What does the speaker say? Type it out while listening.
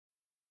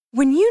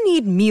When you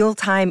need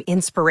mealtime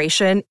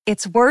inspiration,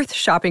 it's worth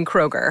shopping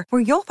Kroger,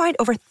 where you'll find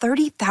over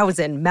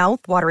 30,000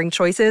 mouth-watering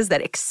choices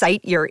that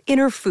excite your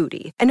inner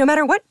foodie. And no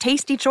matter what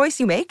tasty choice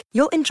you make,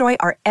 you'll enjoy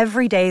our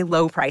everyday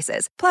low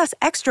prices, plus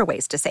extra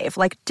ways to save,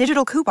 like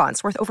digital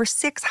coupons worth over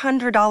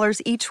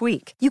 $600 each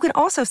week. You can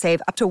also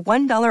save up to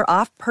 $1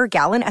 off per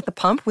gallon at the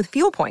pump with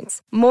fuel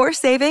points. More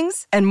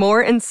savings and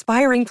more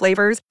inspiring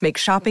flavors make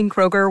shopping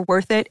Kroger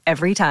worth it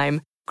every time.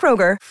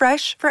 Kroger,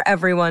 fresh for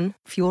everyone.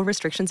 Fuel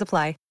restrictions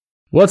apply.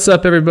 What's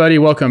up, everybody?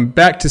 Welcome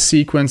back to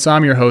Sequence.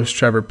 I'm your host,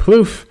 Trevor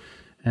Plouffe,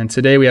 and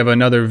today we have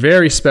another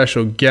very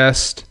special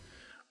guest,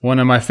 one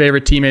of my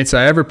favorite teammates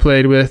I ever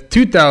played with,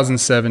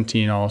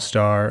 2017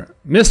 All-Star,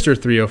 Mr.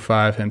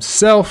 305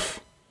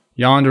 himself,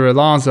 Yonder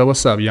Alonso.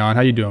 What's up, Yon?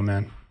 How you doing,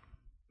 man?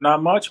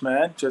 Not much,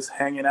 man. Just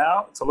hanging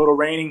out. It's a little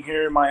raining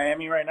here in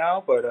Miami right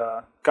now,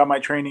 but got my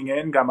training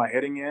in, got my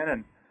hitting in,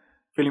 and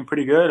feeling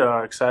pretty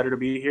good. Excited to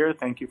be here.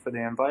 Thank you for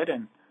the invite,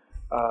 and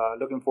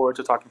looking forward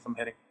to talking some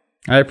hitting.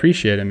 I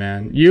appreciate it,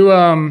 man.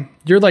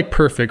 You're like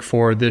perfect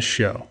for this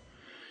show,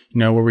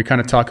 where we kind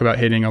of talk about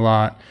hitting a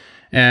lot,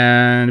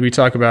 and we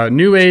talk about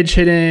new age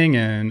hitting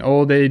and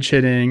old age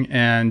hitting,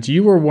 and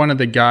you were one of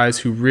the guys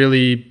who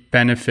really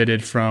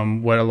benefited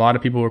from what a lot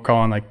of people were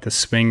calling like the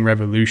swing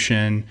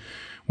revolution,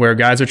 where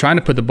guys are trying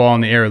to put the ball in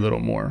the air a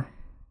little more.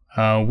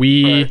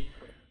 We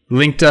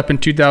linked up in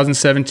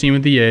 2017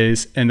 with the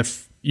A's, and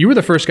you were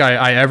the first guy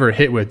I ever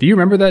hit with. Do you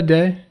remember that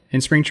day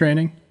in spring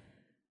training?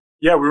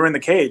 Yeah, we were in the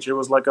cage. It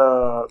was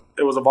a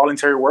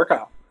voluntary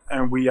workout.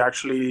 And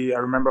I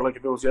remember like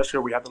if it was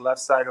yesterday, we had the left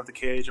side of the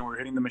cage and we were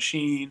hitting the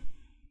machine.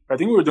 I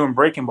think we were doing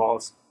breaking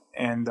balls.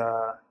 And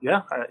I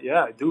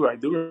do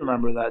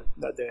remember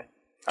that day.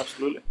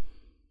 Absolutely.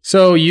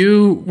 So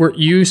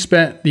you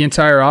spent the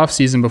entire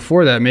offseason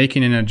before that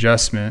making an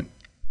adjustment.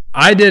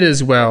 I did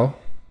as well.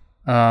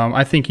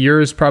 I think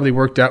yours probably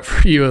worked out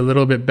for you a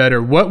little bit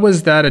better. What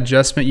was that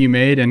adjustment you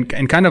made and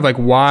kind of like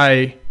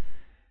why?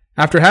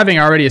 After having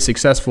already a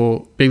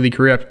successful big league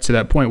career up to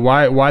that point,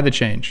 why the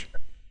change?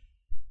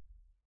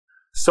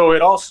 So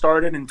it all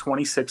started in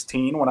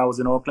 2016 when I was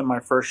in Oakland my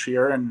first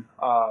year, and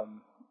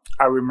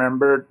I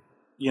remembered,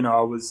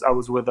 I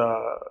was with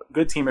a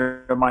good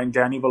teammate of mine,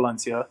 Danny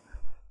Valencia.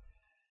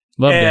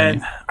 Love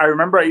and Danny. I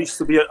remember I used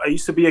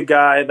to be a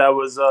guy that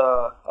was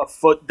a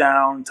foot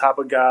down type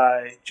of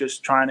guy,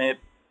 just trying to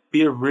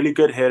be a really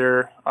good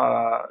hitter,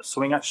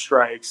 swing at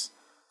strikes,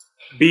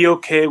 be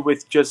okay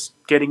with just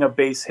getting a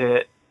base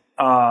hit.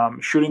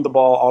 Shooting the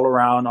ball all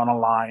around on a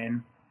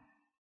line.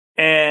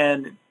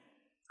 And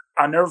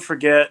I'll never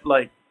forget,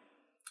 like,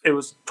 it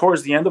was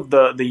towards the end of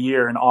the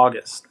year in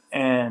August.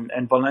 And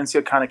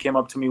Valencia kind of came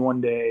up to me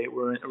one day.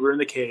 We're in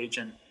the cage.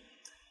 And,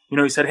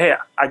 he said, hey,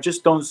 I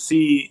just don't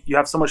see you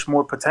have so much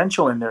more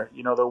potential in there.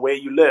 The way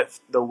you lift,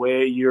 the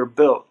way you're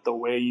built, the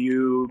way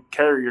you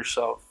carry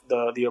yourself,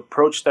 the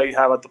approach that you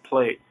have at the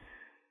plate.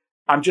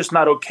 I'm just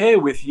not okay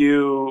with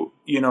you,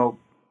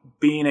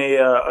 being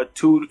a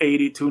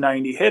 280,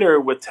 290 hitter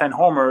with 10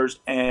 homers.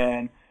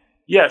 And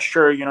yeah,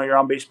 sure, your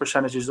on-base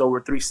percentage is over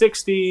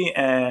 360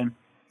 and,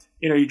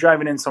 you're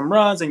driving in some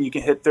runs and you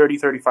can hit 30,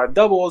 35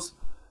 doubles.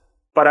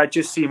 But I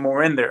just see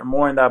more in there,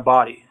 more in that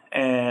body.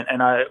 And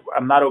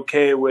I'm not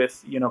okay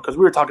with, because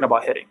we were talking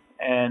about hitting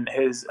and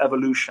his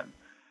evolution.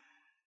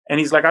 And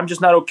he's like, I'm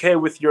just not okay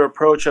with your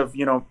approach of,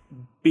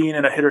 being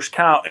in a hitter's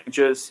count and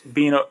just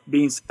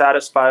being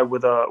satisfied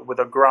with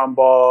a ground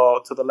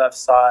ball to the left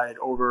side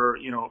over,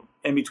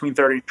 in between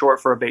third and short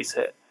for a base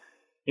hit.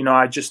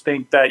 I just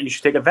think that you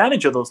should take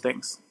advantage of those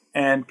things.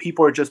 And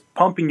people are just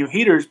pumping you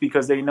heaters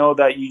because they know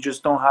that you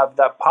just don't have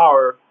that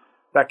power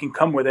that can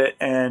come with it.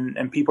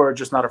 And people are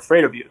just not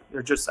afraid of you.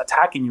 They're just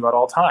attacking you at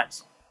all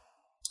times.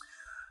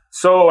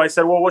 So I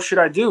said, well, what should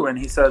I do? And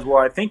he says, well,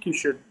 I think you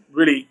should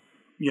really,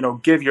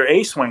 give your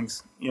A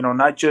swings,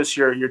 not just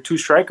your two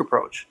strike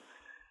approach.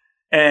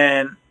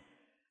 And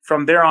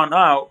from there on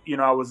out,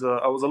 I was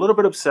a little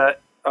bit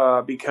upset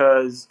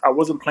because I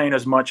wasn't playing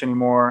as much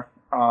anymore.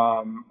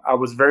 I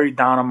was very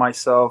down on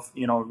myself,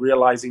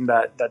 realizing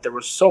that there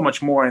was so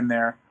much more in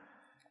there.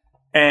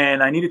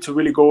 And I needed to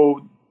really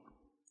go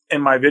in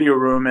my video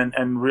room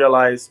and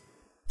realize,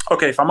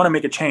 okay, if I'm going to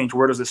make a change,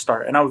 where does it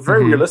start? And I was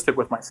very realistic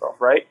with myself,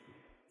 right?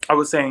 I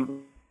was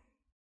saying,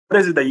 what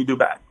is it that you do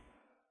bad?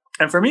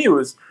 And for me, it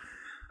was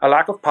a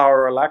lack of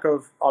power, a lack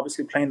of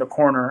obviously playing the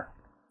corner.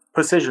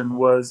 Precision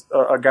was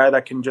a guy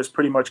that can just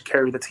pretty much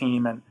carry the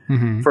team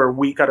and for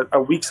weeks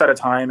at a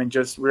time, and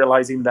just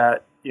realizing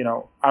that,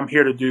 I'm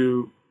here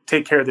to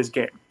take care of this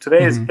game.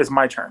 Today is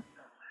my turn.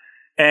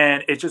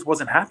 And it just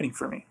wasn't happening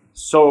for me.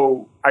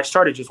 So I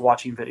started just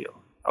watching video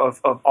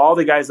of all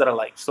the guys that I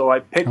liked. So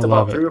I picked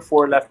about 3 or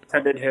 4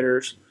 left-handed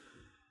hitters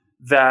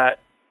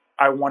that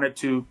I wanted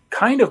to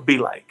kind of be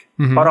like,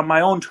 but on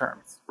my own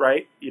terms,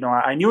 right?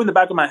 I knew in the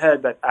back of my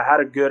head that I had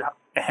a good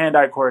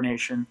hand-eye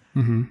coordination.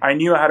 I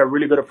knew I had a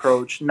really good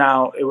approach.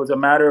 Now, it was a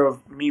matter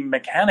of me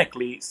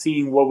mechanically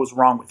seeing what was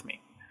wrong with me.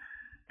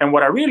 And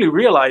what I really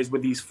realized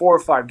with these 4 or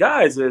 5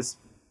 guys is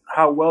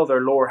how well their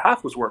lower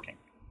half was working.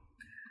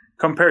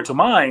 Compared to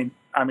mine,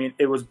 I mean,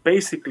 it was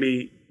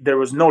basically, there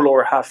was no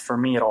lower half for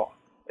me at all.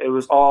 It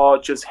was all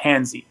just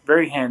handsy,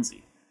 very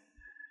handsy.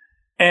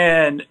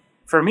 And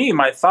for me,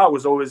 my thought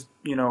was always,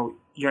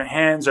 your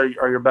hands are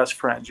your best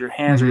friends. Your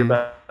hands are your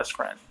best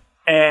friend.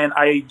 And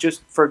I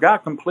just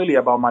forgot completely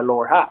about my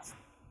lower half.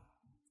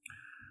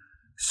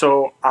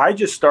 So I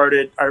just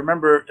started, I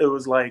remember it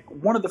was like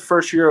one of the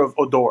first year of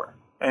Odor.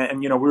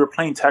 And we were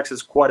playing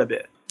Texas quite a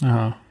bit.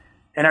 Uh-huh.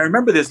 And I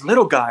remember this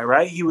little guy,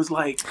 right? He was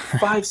like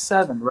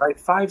 5'7", right?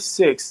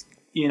 5'6",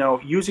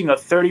 using a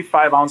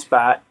 35-ounce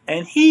bat.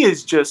 And he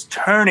is just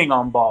turning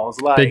on balls.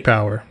 Like, big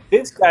power.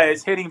 This guy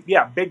is hitting,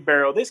 big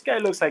barrel. This guy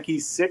looks like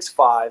he's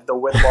 6'5", the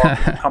way the ball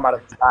can come out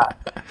of his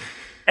bat.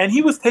 And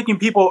he was taking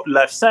people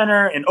left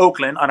center in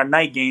Oakland on a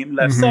night game,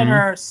 left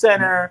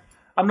center.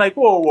 I'm like,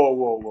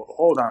 whoa.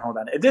 Hold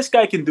on. If this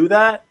guy can do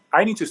that,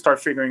 I need to start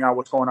figuring out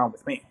what's going on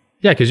with me.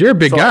 Yeah, because you're a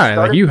big guy.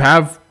 Like you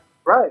have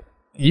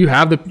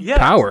the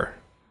power.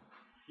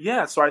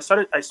 Yeah, so I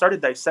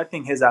started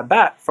dissecting his at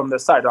bat from the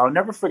side. I'll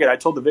never forget. I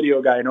told the video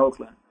guy in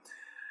Oakland.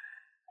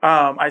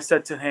 I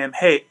said to him,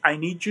 "Hey, I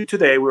need you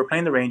today. We were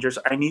playing the Rangers.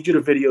 I need you to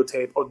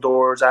videotape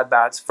Odor's at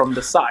bats from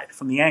the side,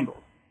 from the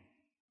angle."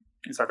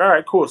 He's like, "All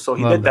right, cool." So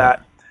he did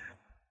that.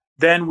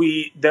 Then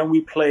we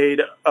played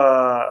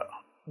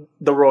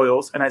the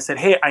Royals, and I said,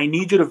 "Hey, I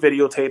need you to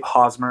videotape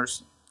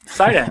Hosmer's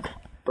side angle."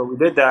 So we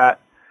did that.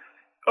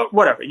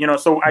 Whatever,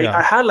 So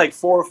I had like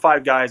 4 or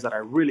 5 guys that I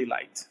really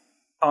liked.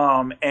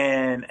 And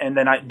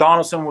then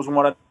Donaldson was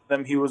one of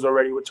them. He was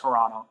already with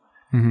Toronto.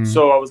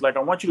 So I was like, I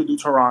want you to do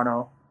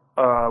Toronto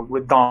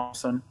with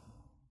Donaldson.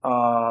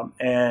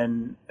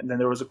 And then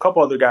there was a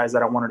couple other guys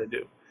that I wanted to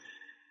do.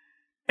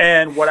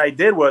 And what I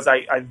did was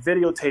I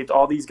videotaped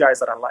all these guys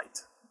that I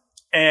liked.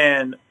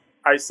 And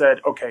I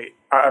said, okay,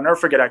 I'll never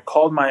forget. I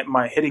called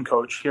my hitting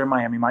coach here in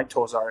Miami, Mike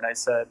Tozar, and I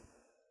said,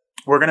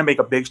 we're going to make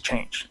a big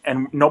change.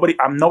 And nobody's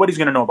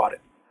going to know about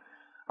it.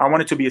 I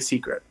want it to be a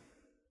secret.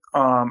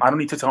 I don't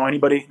need to tell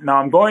anybody. Now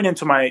I'm going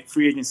into my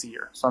free agency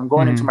year. So I'm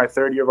going into my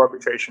 3rd year of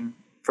arbitration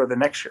for the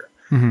next year.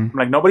 I'm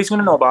like, nobody's going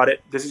to know about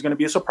it. This is going to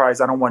be a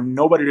surprise. I don't want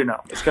nobody to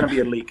know. It's going to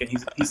be a leak. And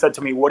he said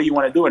to me, what do you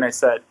want to do? And I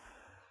said,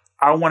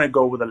 I want to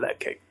go with a leg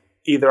kick.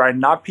 Either I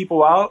knock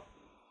people out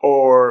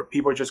or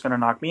people are just going to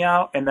knock me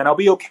out, and then I'll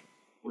be okay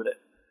with it.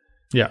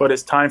 Yeah. But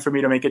it's time for me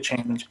to make a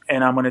change,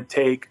 and I'm going to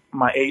take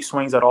my 8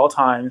 swings at all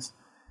times.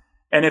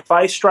 And if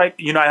I strike,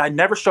 I had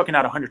never struck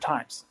out 100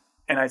 times.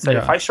 And I said,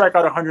 if I strike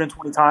out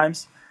 120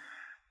 times,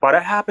 but I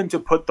happen to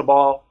put the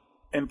ball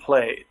in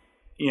play,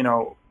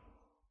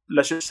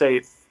 let's just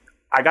say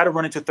I got to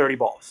run into 30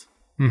 balls.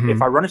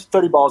 If I run into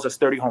 30 balls, that's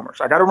 30 homers.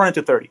 I got to run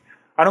into 30.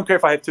 I don't care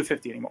if I hit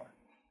 250 anymore.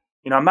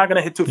 I'm not going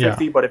to hit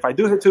 250, but if I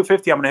do hit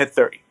 250, I'm going to hit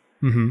 30.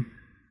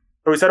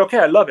 So we said, okay,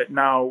 I love it.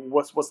 Now,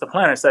 what's the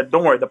plan? I said,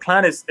 don't worry. The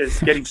plan is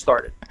getting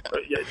started.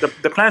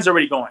 The plan's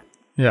already going.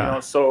 Yeah.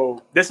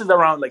 So this is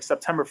around like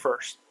September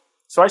 1st.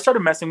 So I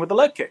started messing with the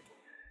leg kick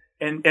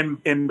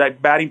in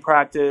like batting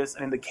practice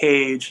and in the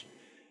cage.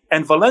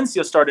 And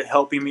Valencia started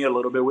helping me a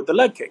little bit with the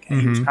leg kick. And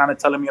he was kind of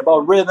telling me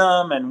about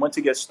rhythm and when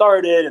to get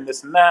started and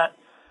this and that.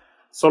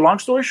 So long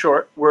story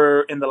short,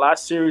 we're in the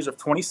last series of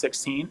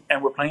 2016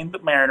 and we're playing the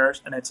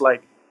Mariners. And it's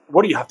like,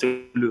 what do you have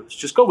to lose?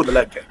 Just go with the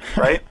leg kick,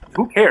 right?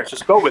 Who cares?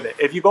 Just go with it.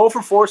 If you go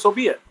for 4, so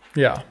be it.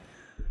 Yeah.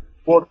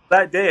 Well,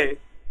 that day,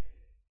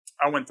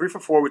 I went 3 for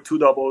 4 with 2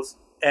 doubles.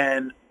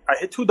 And I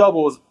hit 2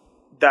 doubles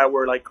that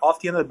were like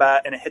off the end of the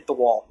bat and it hit the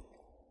wall.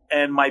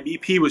 And my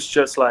BP was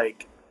just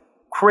like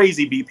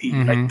crazy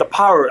BP. Like the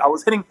power. I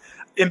was hitting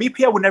in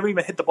BP, I would never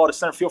even hit the ball to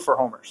center field for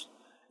homers.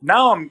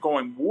 Now I'm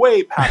going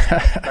way past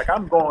that. Like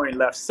I'm going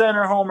left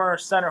center homer.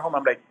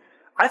 I'm like,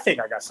 I think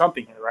I got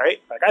something here, right?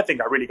 Like I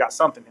think I really got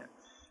something here.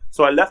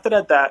 So I left it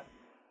at that.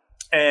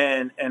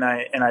 And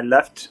I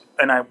left.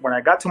 And when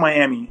I got to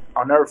Miami,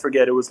 I'll never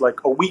forget, it was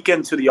like a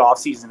weekend to the off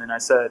season. And I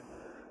said,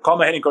 call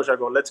my hitting coach. I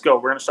go, let's go.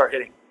 We're going to start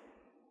hitting.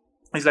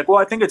 He's like, well,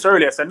 I think it's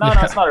early. I said, no,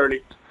 it's not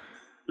early.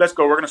 Let's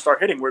go. We're going to start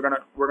hitting. We're going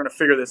to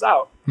figure this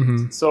out.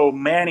 So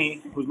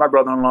Manny, who's my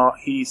brother-in-law,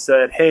 he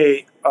said,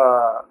 hey,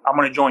 I'm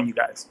going to join you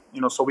guys,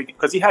 so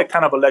because he had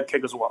kind of a leg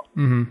kick as well.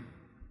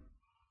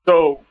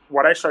 So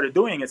what I started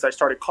doing is I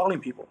started calling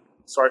people.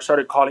 So I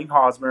started calling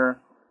Hosmer,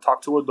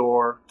 talked to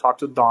Odor, talked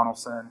to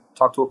Donaldson,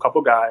 talked to a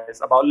couple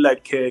guys about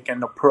leg kick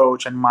and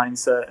approach and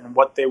mindset and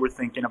what they were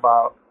thinking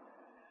about.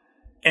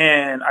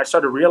 And I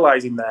started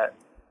realizing that,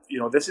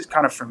 this is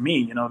kind of for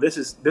me, this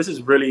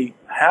is really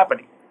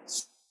happening.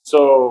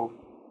 So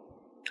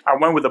I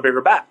went with a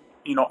bigger bat.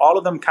 All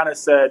of them kind of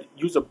said,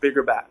 use a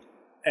bigger bat.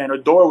 And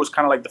Odor was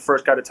kind of like the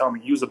first guy to tell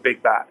me, use a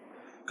big bat.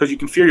 Because you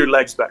can feel your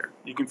legs better.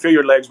 You can feel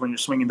your legs when you're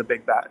swinging the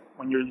big bat.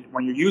 When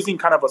you're using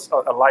kind of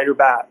a lighter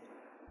bat,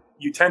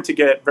 you tend to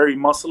get very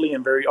muscly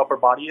and very upper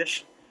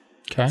body-ish.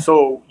 Okay.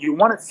 So you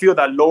want to feel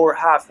that lower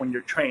half when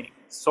you're training.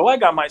 So I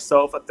got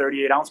myself a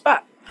 38-ounce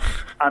bat.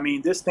 I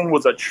mean, this thing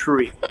was a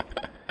tree.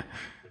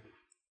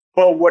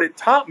 But what it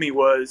taught me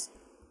was,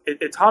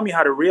 it taught me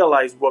how to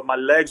realize what my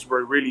legs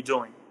were really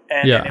doing.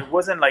 And it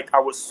wasn't like I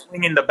was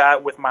swinging the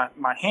bat with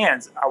my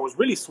hands. I was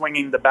really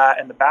swinging the bat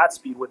and the bat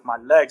speed with my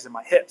legs and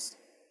my hips.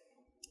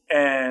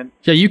 And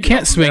yeah, you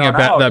can't swing a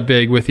bat that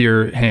big with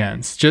your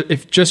hands.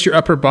 Just your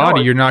upper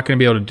body, you're not going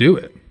to be able to do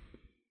it.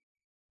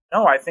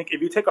 No, I think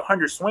if you take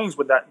 100 swings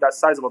with that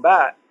size of a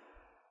bat,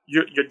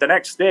 you're the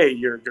next day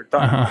you're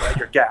done. Right?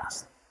 You're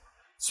gassed.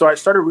 So I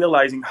started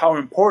realizing how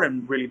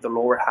important really the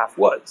lower half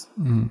was.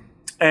 Mm.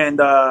 And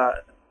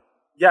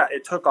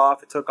it took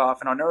off.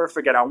 And I'll never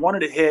forget, I wanted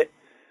to hit.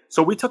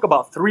 So we took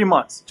about 3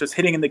 months just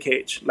hitting in the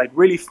cage, like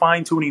really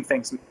fine tuning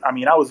things. I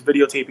mean, I was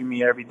videotaping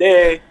me every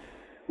day.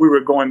 We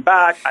were going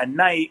back at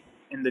night,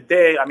 in the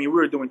day. I mean, we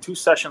were doing 2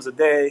 sessions a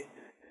day,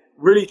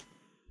 really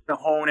to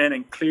hone in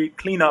and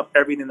clean up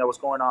everything that was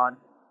going on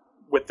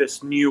with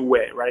this new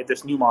way, right?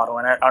 This new model.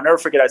 And I'll never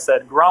forget, I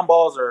said, ground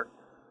balls are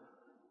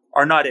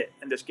not it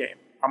in this game.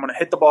 I'm going to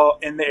hit the ball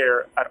in the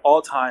air at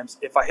all times.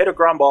 If I hit a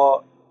ground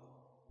ball,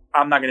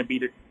 I'm not going to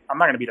beat it. I'm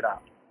not going to beat it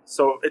out.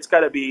 So it's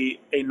got to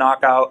be a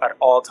knockout at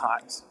all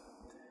times.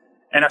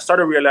 And I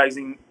started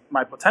realizing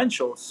my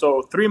potential.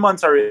 So 3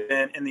 months are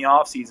in the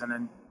off season,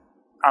 and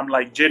I'm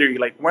like jittery.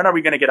 Like, when are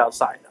we going to get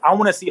outside? I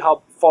want to see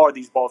how far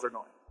these balls are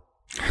going.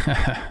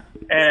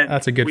 And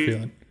that's a good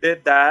feeling.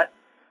 Did that.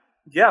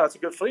 Yeah, that's a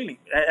good feeling.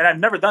 And I've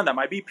never done that.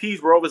 My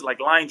BPs were always like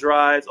line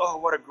drives. Oh,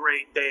 what a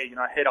great day. You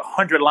know, I hit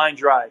 100 line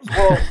drives.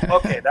 Well,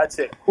 okay, that's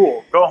it.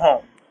 Cool. Go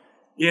home.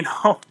 You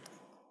know?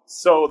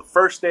 So the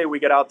first day we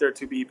get out there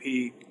to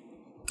BP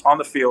on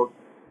the field,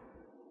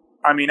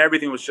 I mean,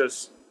 everything was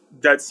just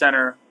dead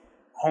center,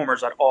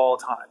 homers at all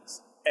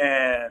times.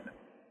 And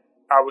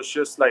I was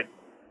just like,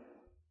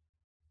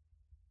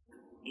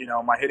 you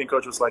know, my hitting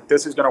coach was like,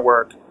 this is going to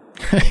work.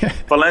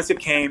 Valencia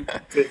came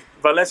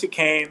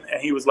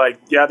and he was like,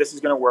 yeah, this is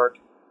going to work.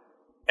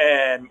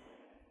 And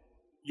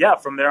yeah,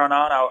 from there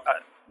on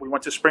we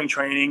went to spring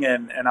training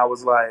and I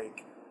was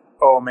like,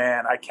 oh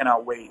man, I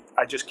cannot wait.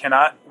 I just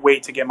cannot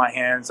wait to get my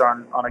hands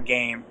on a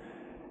game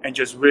and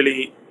just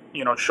really,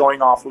 you know,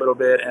 showing off a little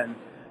bit. And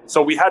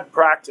so we had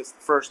practice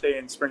the first day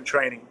in spring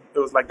training. It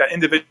was like that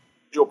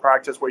individual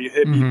practice where you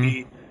hit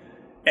BP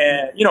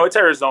and, you know, it's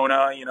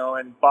Arizona, you know,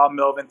 and Bob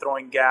Melvin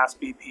throwing gas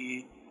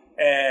BP.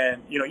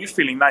 And, you know, you're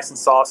feeling nice and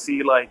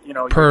saucy, like, you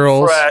know,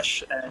 pearls. You're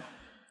fresh and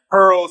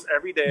pearls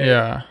every day.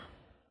 Yeah.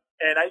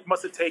 And I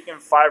must have taken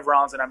 5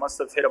 rounds and I must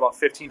have hit about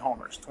 15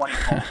 homers, 20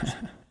 homers.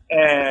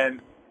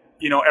 And,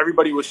 you know,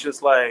 everybody was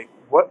just like,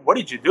 what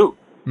did you do?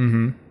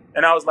 Mm-hmm.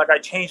 And I was like, I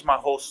changed my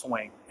whole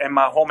swing and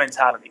my whole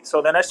mentality.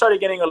 So then I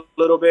started getting a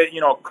little bit,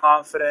 you know,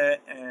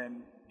 confident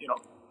and, you know,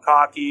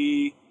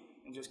 cocky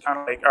and just kind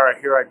of like, all right,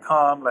 here I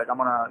come. Like, I'm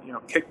going to, you know,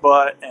 kick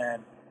butt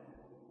and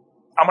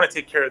I'm going to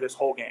take care of this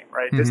whole game,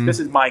 right? Mm-hmm. This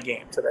is my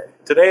game today.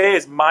 Today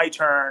is my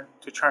turn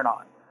to turn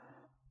on.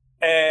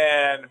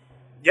 And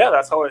yeah,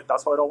 that's how it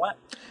all went.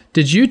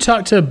 Did you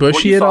talk to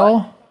Bushy at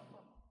all?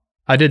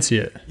 I did see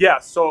it. Yeah,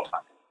 so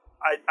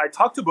I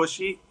talked to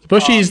Bushy.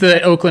 Bushy's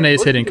the Oakland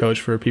A's hitting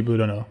coach for people who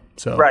don't know.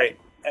 So right,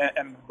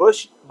 and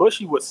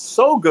Bushy was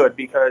so good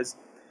because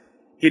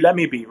he let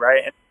me be,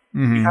 right?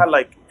 And we had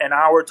like an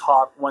hour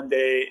talk one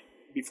day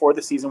before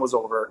the season was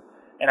over.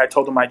 And I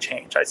told him I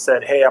changed. I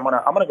said, hey, I'm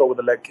gonna go with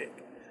a leg kick.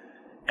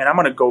 And I'm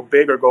gonna go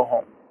big or go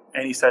home.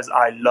 And he says,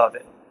 I love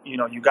it. You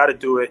know, you gotta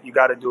do it.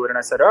 And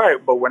I said, all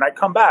right, but when I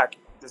come back,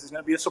 this is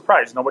gonna be a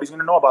surprise. Nobody's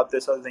gonna know about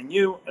this other than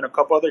you and a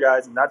couple other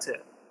guys, and that's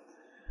it.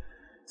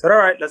 I said, all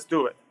right, let's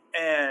do it.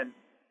 And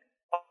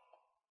I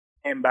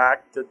came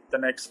back the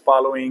next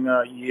following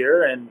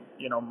year, and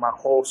you know, my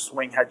whole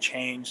swing had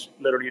changed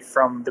literally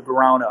from the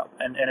ground up.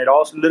 And it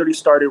also literally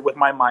started with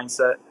my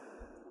mindset,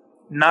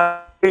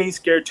 not being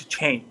scared to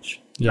change.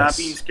 Yes. Not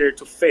being scared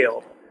to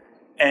fail,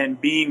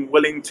 and being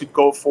willing to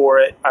go for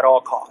it at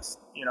all costs,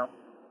 you know?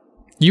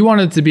 You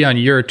wanted to be on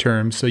your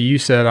terms, so you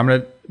said, I'm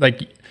going to,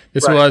 like,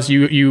 this right. was,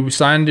 you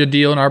signed a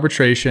deal in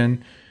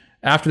arbitration.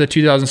 After the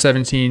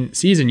 2017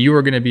 season, you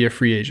were going to be a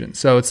free agent.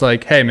 So it's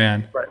like, hey,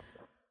 man, right.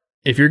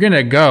 if you're going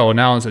to go,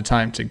 now is the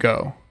time to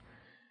go.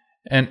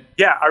 And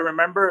yeah, I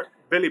remember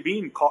Billy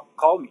Beane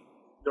called me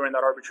during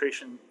that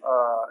arbitration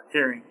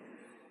hearing,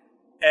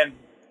 and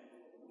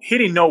he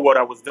didn't know what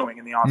I was doing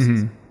in the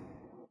offseason. Mm-hmm.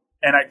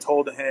 And I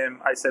told him,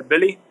 I said,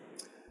 Billy,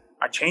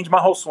 I changed my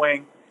whole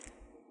swing,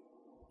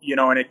 you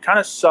know, and it kind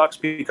of sucks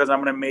because I'm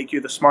going to make you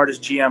the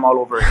smartest GM all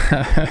over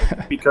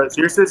again. Because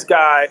here's this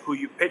guy who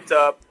you picked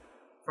up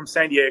from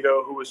San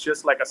Diego who was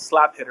just like a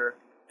slap hitter,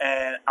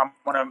 and I'm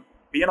going to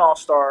be an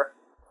all-star.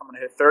 I'm going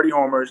to hit 30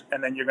 homers,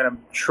 and then you're going to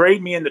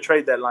trade me in the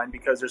trade deadline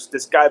because there's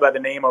this guy by the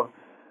name of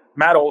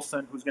Matt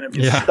Olson who's going to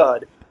be a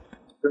stud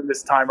during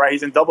this time, right?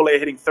 He's in Double-A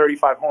hitting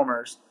 35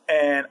 homers,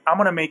 and I'm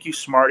going to make you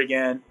smart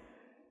again.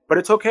 But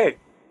it's okay.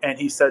 And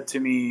he said to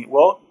me,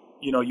 well,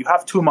 you know, you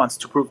have 2 months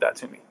to prove that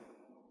to me.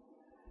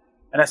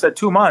 And I said,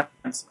 2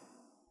 months?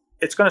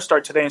 It's going to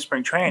start today in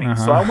spring training.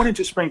 Uh-huh. So I went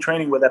into spring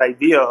training with that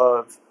idea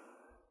of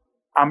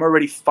I'm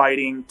already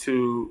fighting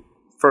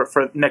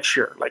for next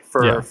year, like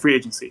for free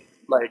agency.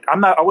 Like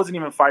I wasn't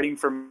even fighting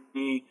for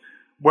me.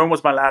 When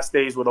was my last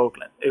days with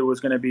Oakland? It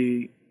was going to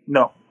be,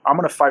 no, I'm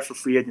going to fight for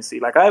free agency.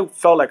 Like I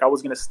felt like I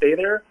was going to stay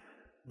there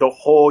the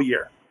whole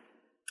year.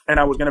 And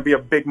I was going to be a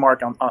big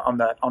mark on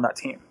that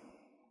team.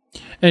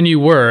 And you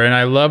were, and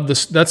I love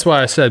this. That's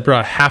why I said, bro,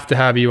 I have to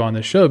have you on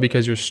the show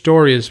because your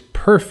story is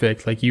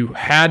perfect. Like you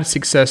had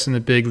success in the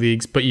big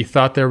leagues, but you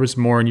thought there was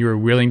more and you were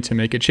willing to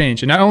make a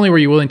change. And not only were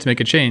you willing to make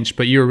a change,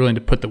 but you were willing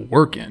to put the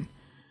work in.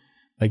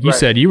 Like you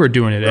said, you were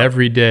doing it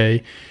every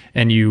day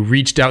and you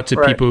reached out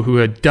to people who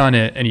had done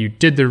it and you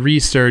did the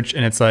research.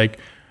 And it's like,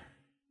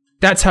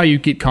 that's how you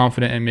get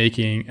confident in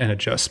making an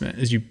adjustment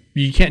is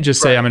you can't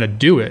just say, I'm going to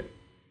do it.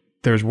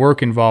 There's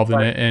work involved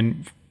in it.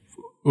 And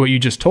what you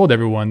just told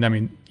everyone, I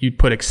mean, you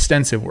put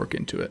extensive work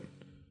into it.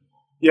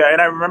 Yeah.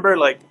 And I remember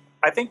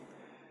I think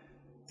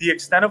the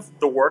extent of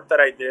the work that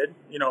I did,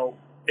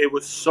 it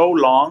was so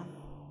long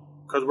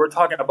because we're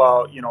talking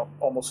about,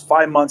 almost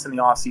 5 months in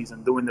the off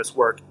season doing this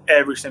work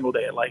every single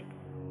day. Like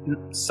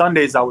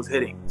Sundays I was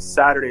hitting,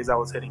 Saturdays I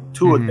was hitting,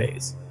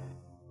 two-a-days.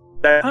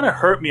 That kind of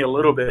hurt me a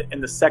little bit in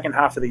the second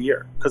half of the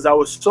year because I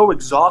was so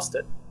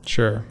exhausted.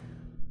 Sure.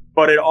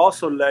 But it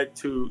also led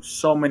to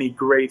so many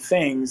great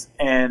things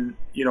and,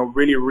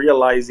 really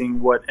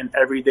realizing what an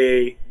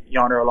everyday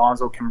Yonder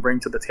Alonso can bring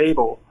to the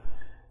table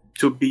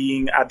to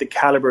being at the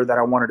caliber that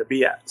I wanted to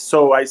be at.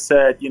 So I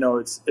said,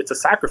 it's a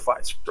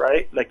sacrifice,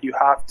 right? Like you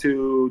have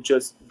to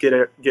just give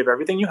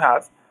everything you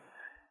have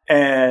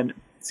and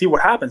see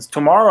what happens.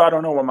 Tomorrow, I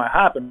don't know what might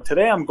happen.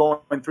 Today, I'm going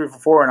 3 for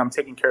 4 and I'm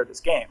taking care of this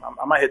game.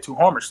 I might hit 2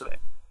 homers today.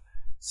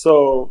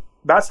 So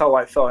that's how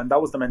I felt. And that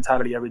was the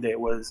mentality every day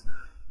was,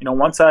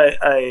 once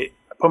I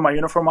put my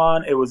uniform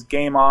on, it was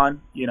game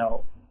on,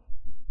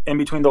 in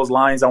between those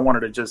lines, I wanted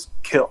to just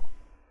kill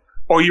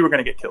or you were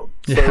going to get killed.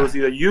 So it was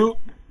either you're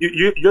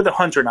the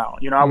hunter now.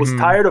 I was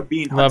tired of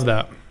being hunted. Love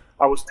that.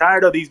 I was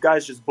tired of these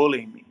guys just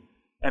bullying me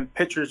and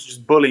pitchers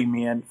just bullying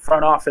me and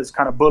front office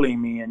kind of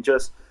bullying me and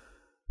just,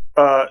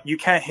 you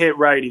can't hit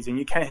righties and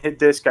you can't hit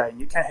this guy and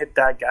you can't hit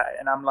that guy.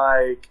 And I'm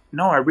like,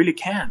 no, I really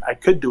can. I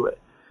could do it.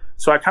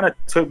 So I kind of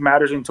took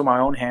matters into my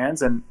own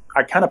hands and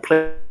I kind of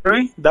played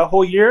that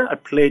whole year. I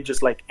played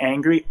just like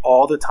angry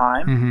all the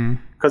time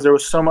because there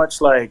was so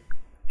much like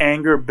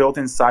anger built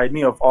inside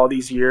me of all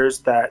these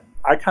years that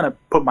I kind of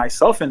put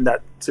myself in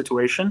that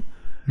situation,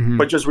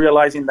 but just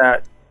realizing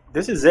that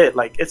this is it.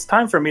 Like it's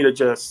time for me to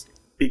just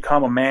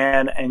become a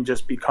man and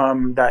just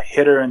become that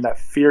hitter and that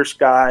fierce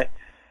guy.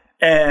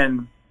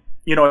 And,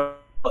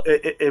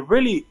 it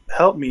really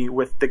helped me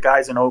with the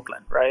guys in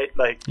Oakland, right?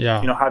 Like,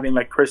 having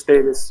like Chris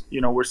Davis,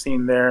 we're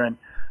seeing there and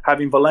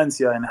having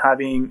Valencia and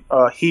having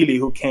Healy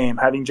who came,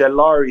 having Jed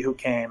Lowry who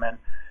came and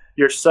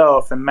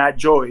yourself and Matt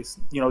Joyce,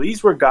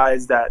 these were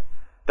guys that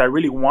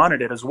really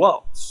wanted it as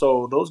well.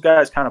 So those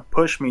guys kind of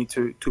pushed me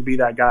to be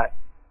that guy.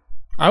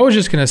 I was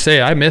just going to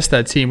say, I missed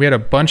that team. We had a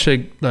bunch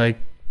of like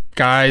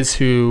guys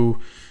who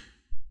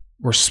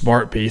were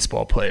smart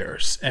baseball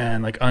players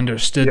and like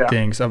understood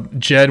things.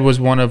 Jed was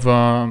one of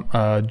them.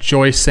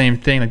 Joyce, same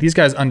thing. Like these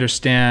guys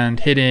understand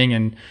hitting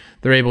and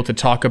they're able to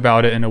talk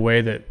about it in a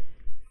way that,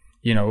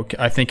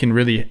 I think can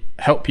really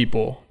help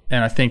people.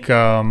 And I think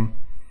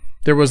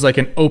there was like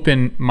an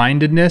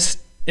open-mindedness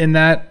in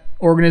that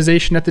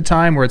organization at the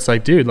time where it's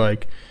like, dude,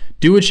 like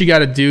do what you got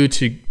to do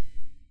to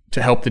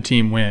help the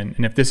team win.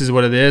 And if this is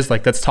what it is,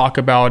 like let's talk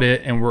about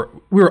it. And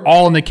we were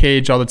all in the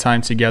cage all the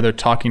time together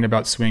talking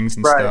about swings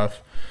and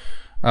stuff.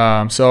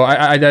 So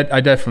I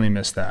definitely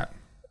miss that.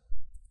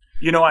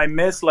 I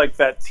miss like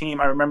that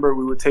team. I remember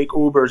we would take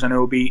Ubers and it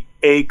would be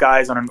 8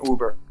 guys on an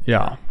Uber.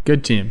 Yeah,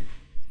 good team.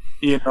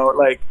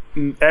 Like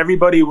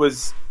everybody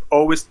was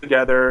always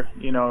together.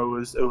 It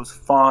was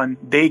fun.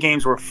 Day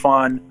games were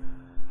fun.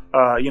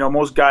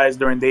 Most guys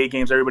during day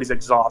games, everybody's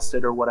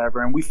exhausted or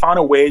whatever. And we found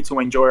a way to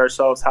enjoy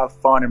ourselves, have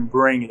fun, and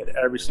bring it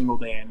every single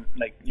day. And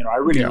I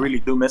really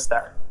do miss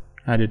that.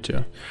 I did too.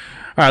 All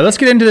right, let's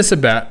get into this a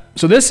bit.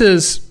 So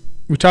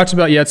we talked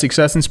about you had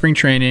success in spring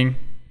training.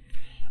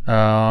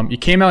 You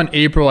came out in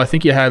April. I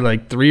think you had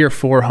like 3 or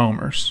 4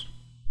 homers.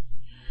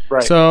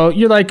 Right. So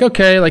you're like,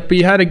 okay, but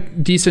you had a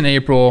decent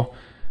April,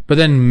 but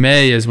then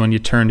May is when you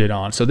turned it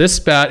on. So this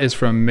spat is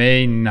from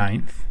May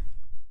 9th.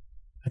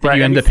 I think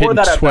you ended up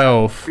hitting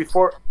 12.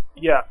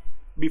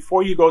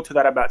 Before you go to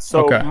that at bat.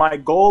 So my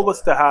goal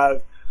was to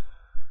have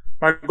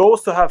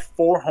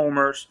 4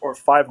 homers or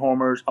 5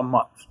 homers a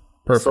month.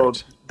 Perfect. So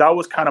that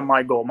was kind of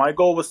my goal. My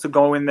goal was to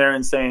go in there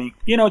and saying,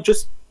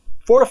 just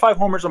 4 to 5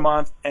 homers a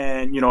month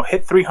and,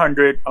 hit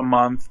 300 a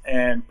month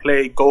and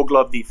play gold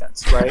glove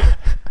defense, right?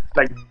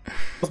 Like that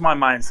was my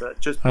mindset.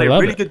 Just play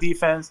really good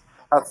defense,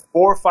 have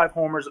 4 or 5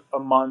 homers a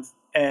month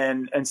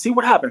and see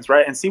what happens,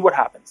 right? And see what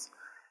happens.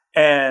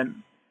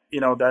 And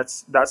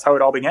that's how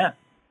it all began.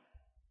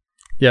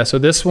 Yeah, so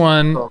this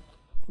one,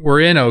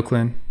 we're in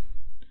Oakland,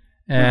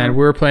 and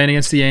we're playing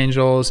against the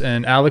Angels,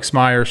 and Alex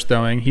Meyer's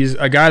throwing. He's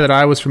a guy that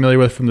I was familiar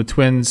with from the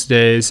Twins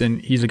days,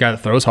 and he's a guy that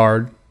throws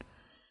hard.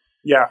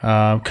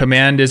 Yeah.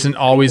 Command isn't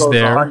always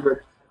there.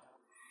 100.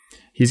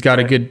 He's got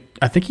a good,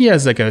 I think he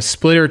has like a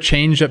splitter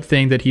changeup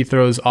thing that he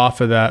throws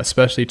off of that,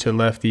 especially to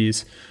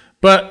lefties,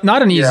 but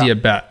not an easy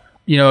at bat.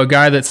 A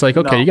guy that's like,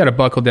 okay, you got to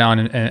buckle down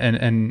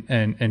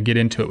and get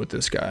into it with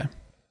this guy.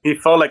 He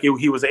felt like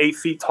he was 8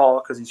 feet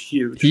tall because he's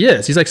huge. He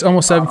is. He's like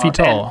almost 7 feet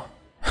tall.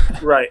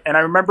 Right. And I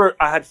remember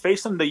I had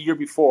faced him the year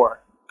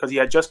before because he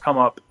had just come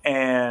up,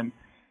 and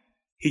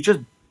he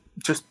just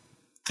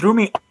threw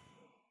me,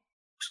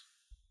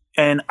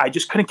 and I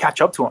just couldn't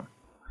catch up to him.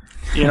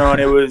 And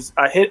it was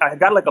I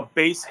got like a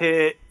base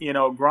hit,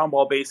 ground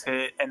ball base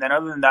hit, and then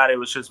other than that, it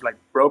was just like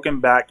broken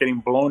back, getting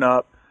blown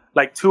up,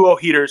 like 2-0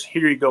 heaters.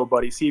 Here you go,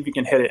 buddy. See if you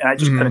can hit it, and I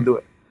just couldn't do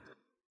it.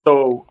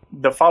 So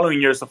the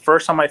following year is the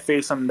first time I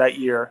faced him that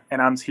year,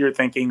 and I'm here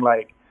thinking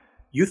like,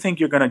 you think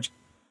you're gonna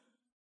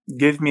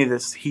give me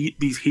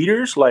these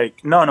heaters?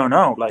 Like,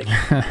 no. Like,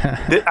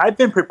 I've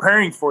been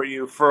preparing for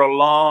you for a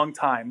long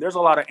time. There's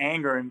a lot of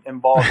anger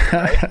involved,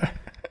 right?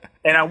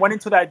 And I went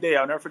into that day.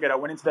 I'll never forget. I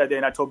went into that day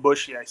and I told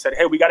Bushy, I said,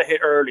 hey, we got to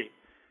hit early. He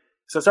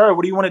says, all right,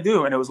 what do you want to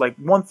do? And it was like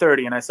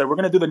 1:30. And I said, we're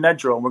going to do the net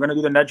drill. We're going to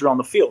do the net drill on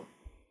the field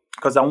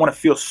because I want to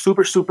feel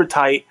super, super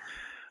tight.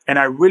 And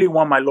I really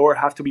want my lower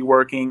half to be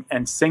working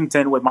and synced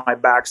in with my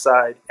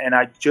backside. And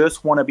I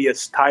just want to be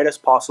as tight as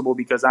possible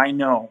because I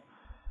know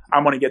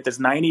I'm going to get this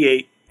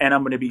 98 and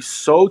I'm going to be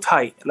so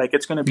tight. Like,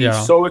 it's going to be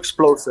so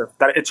explosive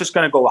that it's just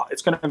going to go out.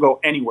 It's going to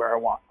go anywhere I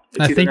want.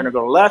 It's either going to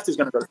go left. It's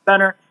going to go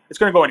center. It's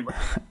going to go anywhere.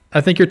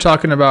 I think you're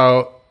talking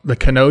about the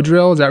Cano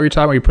drill. Is that what you're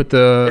talking about? You put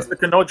It's the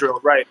Cano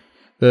drill, right.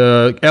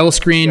 The L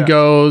screen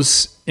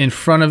goes in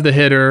front of the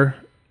hitter,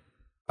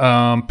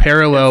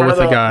 parallel with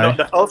the guy.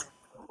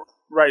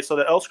 Right. So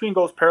the L screen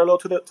goes parallel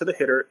to the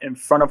hitter in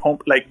front of home.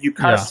 Like, you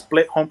kind of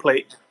split home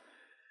plate,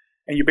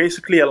 and you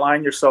basically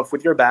align yourself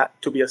with your bat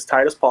to be as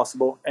tight as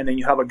possible. And then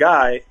you have a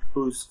guy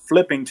who's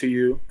flipping to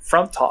you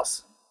front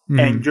toss,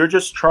 and you're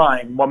just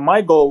trying. Well,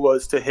 my goal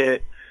was to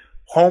hit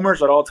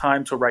homers at all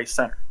time to right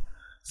center.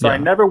 So I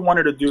never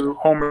wanted to do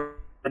homer.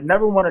 I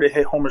never wanted to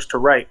hit homers to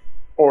right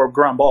or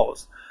ground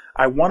balls.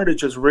 I wanted to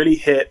just really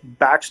hit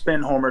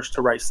backspin homers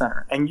to right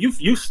center. And you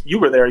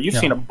were there. You've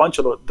seen a bunch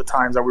of the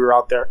times that we were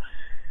out there.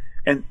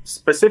 And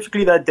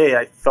specifically that day,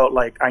 I felt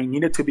like I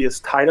needed to be as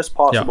tight as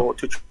possible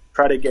to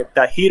try to get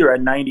that heater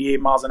at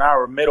 98 miles an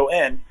hour middle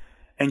in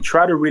and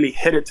try to really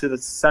hit it to the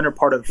center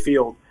part of the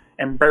field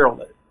and barrel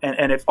it.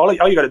 And if all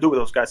you got to do with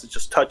those guys is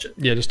just touch it.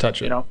 Yeah, just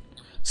touch it.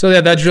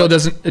 So that drill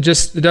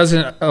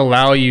doesn't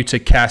allow you to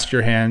cast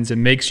your hands. It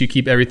makes you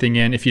keep everything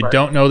in. If you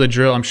don't know the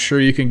drill, I'm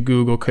sure you can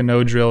Google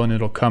Cano drill and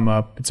it'll come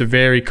up. It's a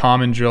very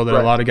common drill that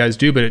a lot of guys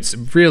do, but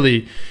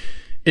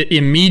it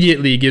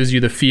immediately gives you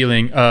the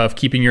feeling of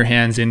keeping your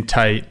hands in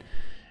tight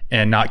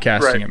and not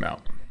casting them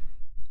out.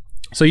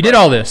 So you did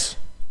all this.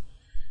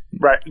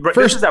 Right.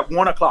 This is at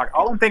 1:00.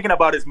 All I'm thinking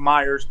about is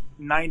Myers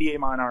 98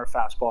 mile an hour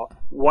fastball.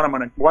 What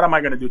am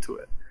I gonna do to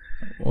it?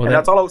 Well, and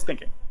that's all I was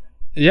thinking.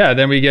 Yeah,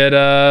 then we get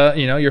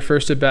your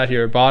first at bat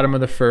here, bottom of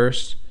the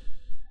first.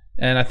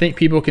 And I think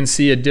people can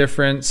see a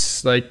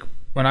difference. Like,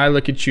 when I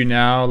look at you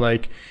now,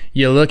 like,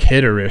 you look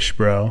hitterish,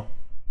 bro.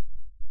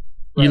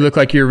 You look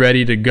like you're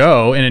ready to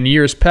go. And in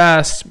years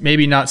past,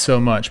 maybe not so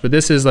much. But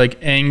this is like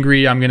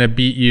angry, I'm going to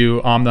beat you,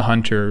 I'm the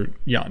hunter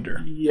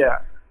yonder.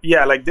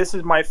 Yeah, like, this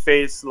is my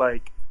face.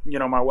 Like,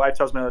 my wife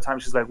tells me all the time,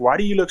 she's like, why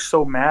do you look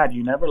so mad?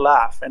 You never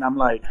laugh. And I'm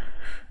like,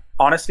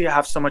 honestly, I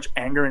have so much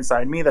anger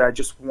inside me that I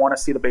just want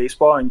to see the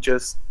baseball and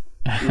just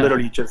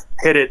literally just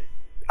hit it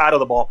out of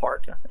the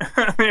ballpark.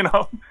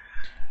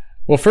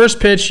 Well, first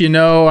pitch,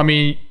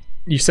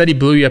 you said he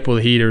blew you up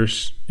with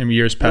heaters in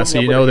years past,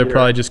 so they're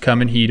probably just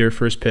coming heater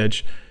first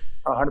pitch.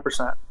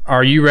 100%.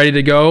 Are you ready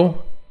to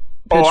go?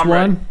 Pitch I'm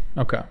one? Ready.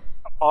 Okay.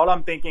 All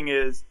I'm thinking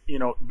is,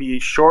 be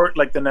short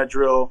like the net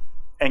drill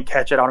and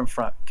catch it out in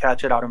front.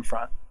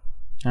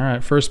 All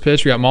right, first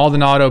pitch. We got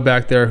Maldonado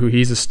back there, who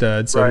he's a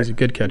stud, so he's a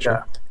good catcher.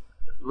 Yeah.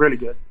 Really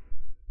good.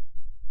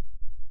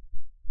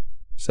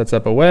 Sets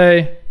up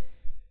away.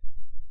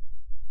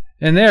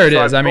 And there it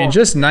is.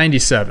 Just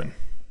 97.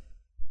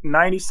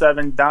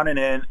 97 down and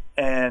in,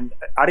 and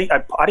I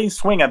didn't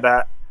swing at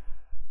that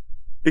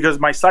because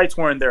my sights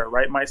weren't there,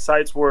 right? My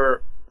sights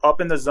were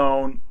up in the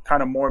zone,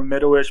 kind of more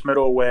middle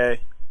away.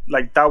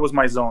 Like, that was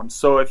my zone.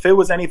 So if it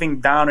was anything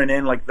down and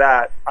in like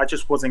that, I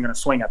just wasn't going to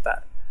swing at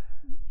that.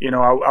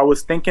 I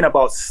was thinking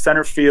about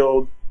center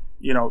field,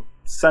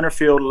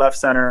 left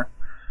center,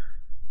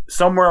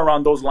 somewhere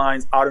around those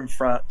lines out in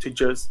front to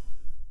just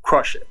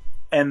crush it.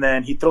 And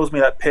then he throws me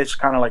that pitch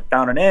kind of like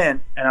down and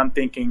in, and I'm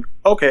thinking,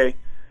 okay,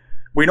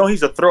 we know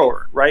he's a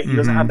thrower, right? He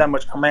doesn't have that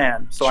much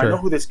command. So I know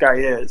who this guy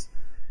is.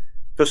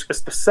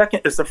 It's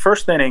the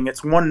first inning.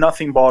 It's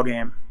 1-0 ball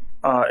game.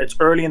 It's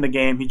early in the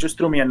game. He just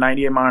threw me a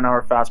 98 mile an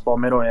hour fastball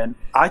middle in.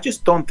 I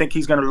just don't think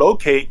he's going to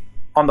locate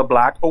on the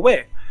black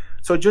away.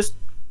 So just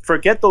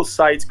forget those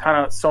sights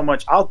kind of so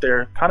much out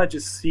there. Kind of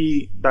just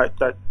see that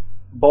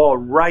ball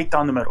right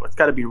down the middle. It's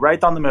got to be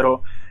right down the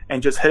middle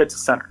and just hit it to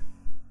center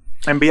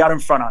and be out in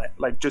front on it.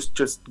 Like,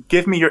 just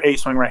give me your A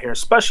swing right here,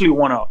 especially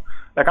 1-0.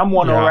 Like, I'm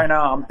 1-0 right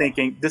now. I'm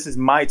thinking this is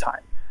my time.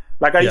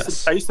 Like, I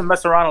used to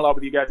mess around a lot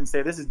with you guys and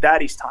say, this is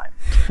daddy's time.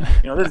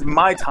 This is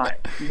my time.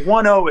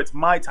 1-0, it's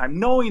my time,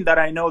 knowing that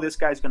I know this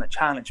guy's going to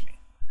challenge me,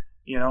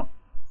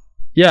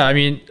 Yeah,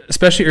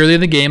 especially early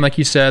in the game, like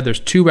you said, there's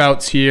 2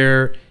 outs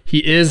here.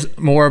 He is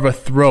more of a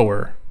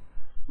thrower.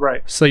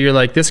 Right. So you're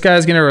like, this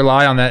guy's going to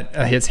rely on that.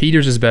 His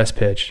heater's his best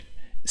pitch.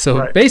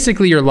 So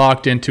basically you're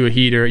locked into a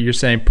heater. You're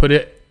saying, put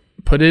it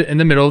put it in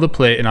the middle of the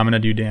plate, and I'm going to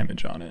do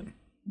damage on it.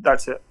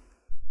 That's it.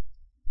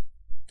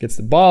 Gets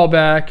the ball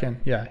back, and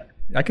yeah,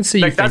 I can see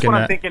you thinking that. That's what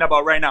I'm thinking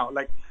about right now.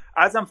 Like,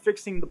 as I'm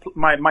fixing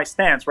my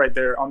stance right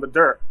there on the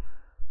dirt,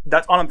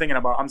 that's all I'm thinking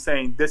about. I'm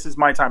saying, this is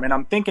my time, and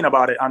I'm thinking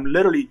about it. I'm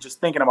literally just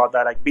thinking about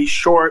that. Like, be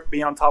short,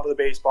 be on top of the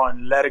baseball,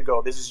 and let it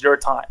go. This is your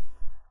time.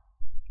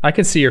 I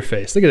can see your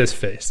face. Look at this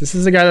face. This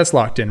is a guy that's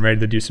locked in, ready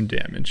to do some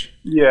damage.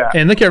 Yeah.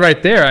 And look at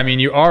right there. I mean,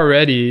 you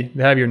already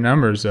have your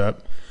numbers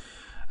up.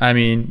 I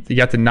mean, you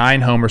got the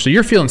 9 homers. So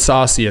you're feeling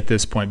saucy at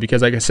this point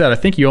because, like I said, I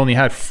think you only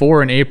had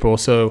 4 in April.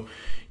 So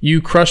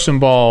you crushed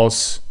some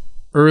balls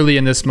early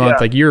in this month.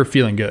 Yeah. Like, you're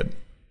feeling good.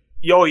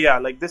 Yo, yeah.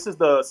 Like, this is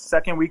the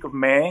second week of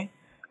May,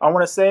 I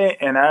want to say,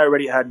 and I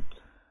already had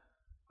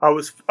 – I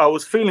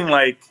was feeling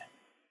like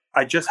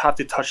I just have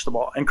to touch the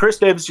ball. And Chris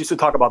Davis used to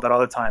talk about that all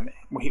the time.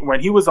 When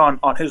he was on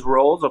his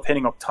rolls of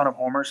hitting a ton of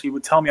homers, he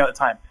would tell me all the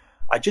time,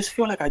 I just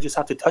feel like I just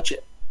have to touch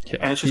it. Yeah,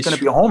 and it's just going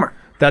to be a homer.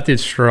 That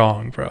dude's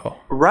strong, bro.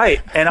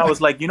 Right. And I was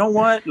like, you know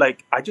what?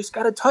 Like, I just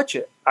got to touch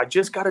it. I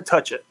just got to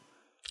touch it.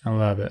 I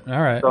love it.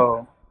 All right.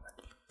 So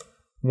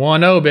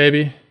 1-0,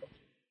 baby.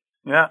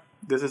 Yeah,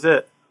 this is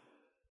it.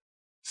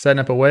 Setting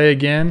up away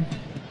again.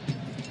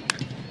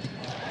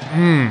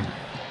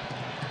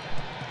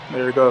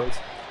 There it goes.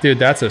 Dude,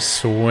 that's a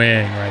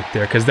swing right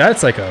there because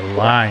that's like a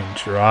line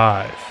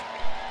drive.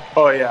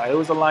 Oh, yeah. It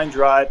was a line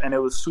drive, and I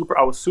was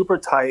super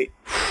tight.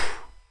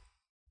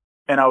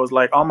 And I was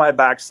like on my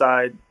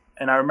backside,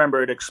 and I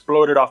remember it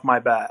exploded off my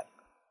bat.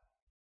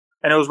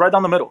 And it was right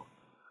down the middle,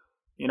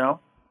 you know?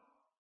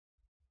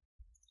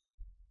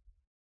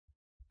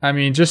 I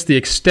mean, just the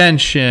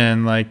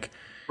extension, like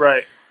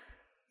right.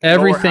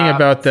 Everything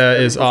about that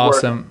is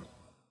awesome. Working.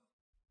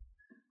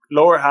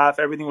 Lower half,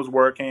 everything was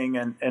working,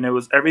 and it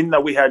was everything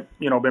that we had,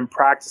 been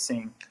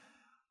practicing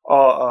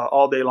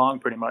all day long,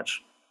 pretty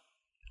much.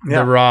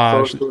 Yeah. The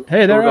Raj. So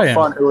hey, there I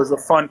am. It was a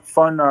fun.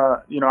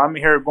 I'm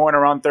here going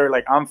around there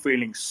like I'm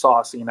feeling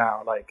saucy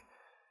now. Like,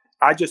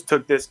 I just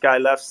took this guy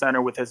left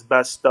center with his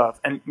best stuff,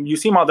 and you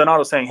see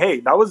Maldonado saying, "Hey,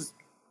 that was,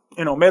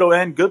 middle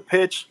end, good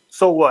pitch.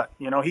 So what?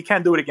 He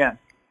can't do it again."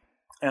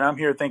 And I'm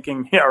here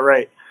thinking, yeah,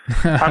 right.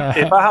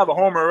 If I have a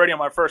homer already on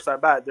my first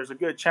at bat, there's a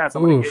good chance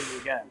I'm going to get you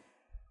again.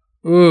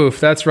 Oof,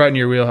 that's right in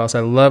your wheelhouse.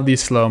 I love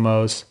these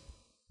slow-mos.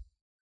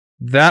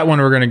 That one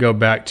we're going to go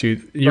back to.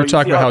 You're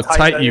talking about how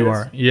tight you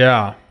are.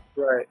 Yeah.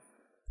 Right.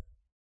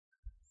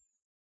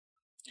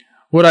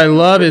 What I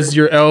love is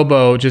your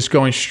elbow just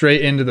going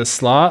straight into the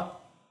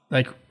slot.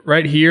 Like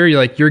right here,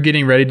 you're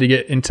getting ready to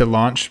get into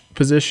launch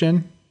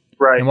position.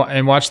 Right.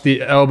 And watch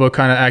the elbow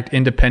kind of act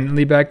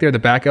independently back there, the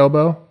back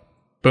elbow.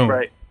 Boom.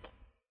 Right.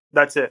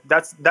 That's it.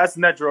 That's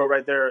net draw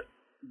right there.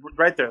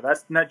 Right there.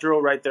 That's net draw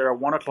right there at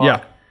 1 o'clock.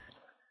 Yeah.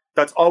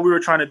 That's all we were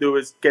trying to do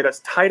is get as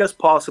tight as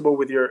possible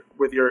with your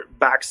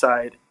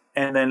backside,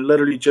 and then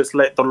literally just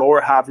let the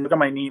lower half. Look at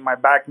my knee. My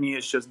back knee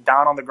is just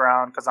down on the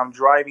ground because I'm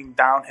driving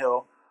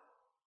downhill.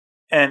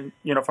 And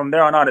from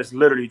there on out, it's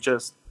literally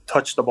just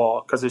touch the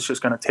ball because it's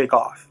just going to take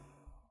off.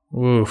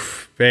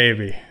 Oof,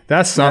 baby,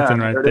 that's something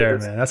right there,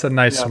 man. That's a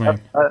nice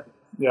swing.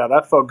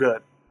 That felt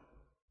good.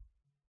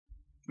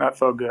 That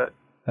felt good.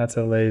 That's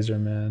a laser,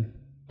 man.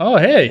 Oh,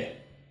 hey,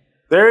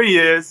 there he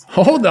is.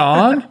 Hold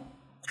on.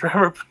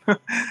 Trevor,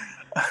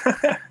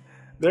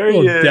 there he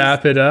is.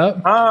 Dap it up.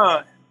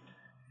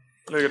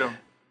 Look at him.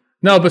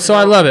 No, but so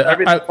I love it.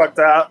 Everything fucked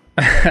out.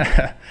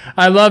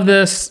 I love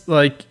this.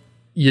 Like,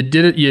 you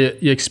did it.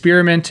 You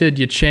experimented.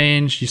 You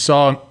changed. You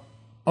saw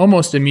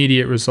almost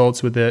immediate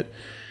results with it,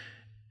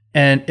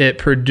 and it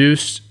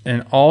produced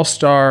an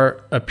all-star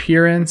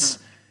appearance.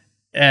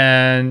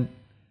 And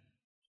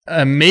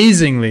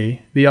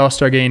amazingly, the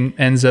all-star game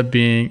ends up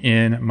being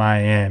in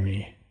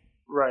Miami.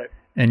 Right.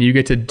 And you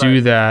get to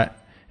do that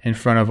in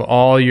front of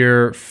all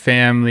your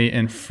family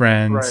and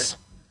friends. Right.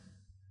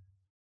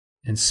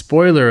 And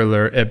spoiler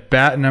alert, at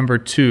bat number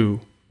 2,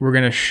 we're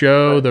going to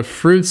show the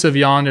fruits of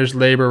Yonder's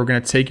labor. We're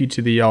going to take you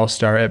to the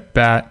All-Star at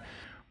bat.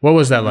 What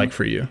was that like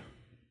for you?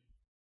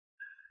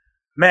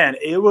 Man,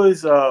 it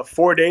was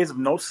 4 days of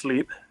no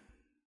sleep.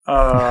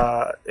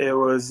 It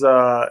was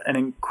an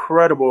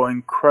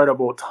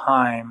incredible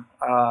time.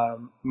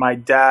 My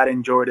dad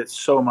enjoyed it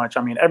so much.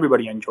 I mean,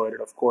 everybody enjoyed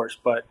it, of course,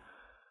 but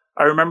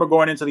I remember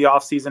going into the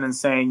off season and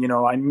saying,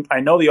 I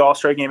know the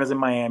All-Star game is in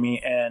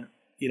Miami, and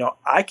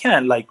I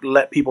can't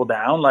let people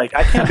down. Like,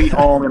 I can't be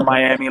home in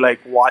Miami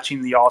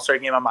watching the All-Star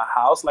game at my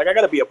house. Like, I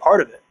got to be a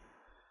part of it.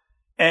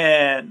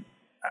 And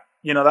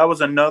that was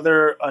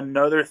another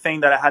thing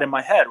that I had in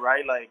my head,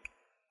 right? Like,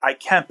 I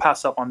can't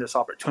pass up on this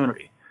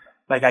opportunity.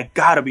 Like, I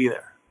got to be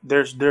there.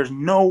 There's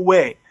no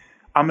way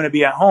I'm going to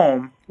be at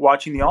home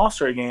watching the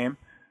All-Star game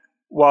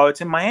while it's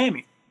in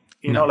Miami.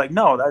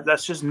 No,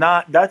 that's just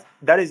not, that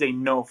is a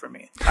no for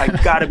me. I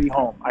got to be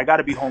home. I got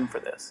to be home for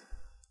this.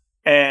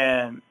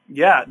 And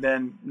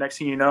then next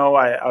thing you know,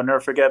 I'll never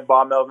forget,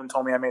 Bob Melvin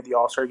told me I made the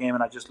All-Star game,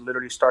 and I just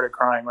literally started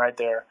crying right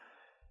there.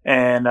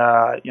 And,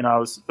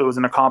 it was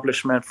an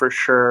accomplishment for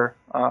sure.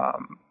 I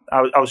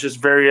was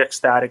just very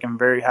ecstatic and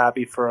very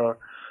happy for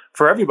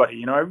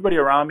everybody, everybody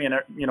around me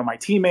and, my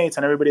teammates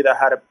and everybody that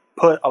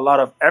put a lot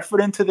of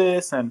effort into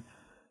this and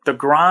the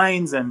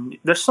grinds, and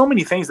there's so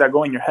many things that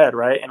go in your head,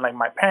 right? And like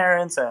my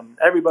parents and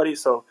everybody.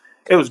 So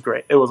it was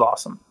great. It was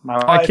awesome.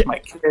 My wife, my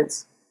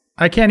kids.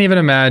 I can't even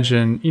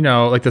imagine,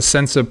 like the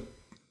sense of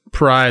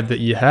pride that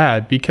you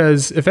had,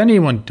 because if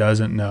anyone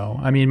doesn't know,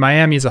 I mean,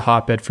 Miami's a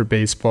hotbed for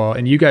baseball,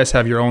 and you guys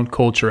have your own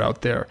culture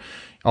out there.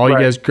 All you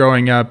guys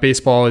growing up,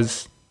 baseball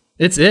it's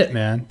it,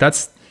 man.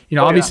 That's,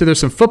 obviously there's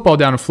some football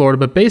down in Florida,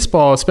 but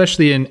baseball,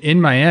 especially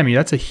in Miami,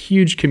 that's a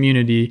huge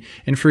community.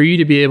 And for you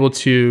to be able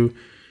to,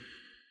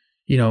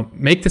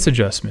 make this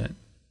adjustment,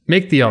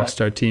 make the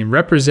All-Star team,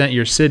 represent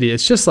your city,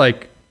 it's just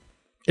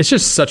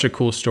such a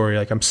cool story.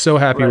 Like, I'm so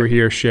happy we're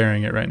here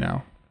sharing it right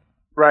now.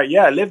 Right,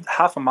 yeah. I lived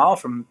half a mile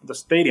from the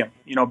stadium.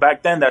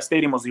 Back then that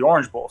stadium was the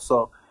Orange Bowl.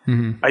 So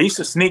I used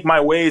to sneak my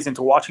ways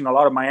into watching a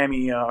lot of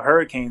Miami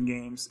Hurricane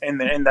games in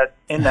that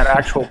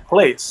actual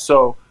place.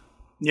 So,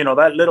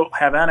 that little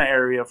Havana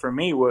area for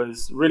me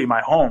was really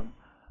my home,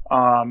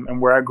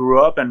 and where I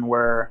grew up, and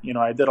where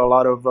I did a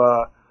lot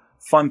of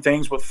fun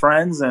things with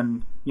friends,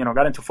 and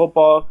got into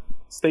football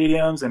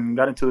stadiums, and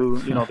got into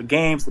the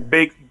games, the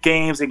big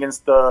games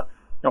against the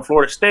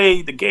Florida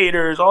State, the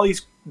Gators, all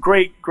these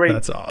great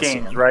That's awesome.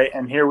 games, right?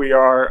 And here we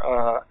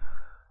are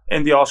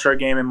in the All-Star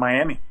game in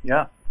Miami.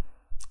 Yeah.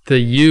 The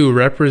U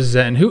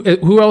represent.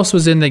 Who else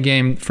was in the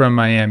game from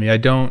Miami?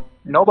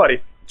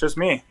 Nobody, just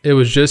me. It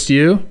was just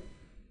you?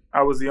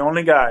 I was the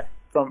only guy.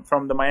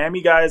 From the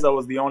Miami guys, I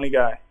was the only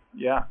guy.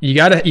 Yeah. You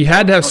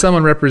had to have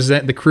someone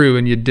represent the crew,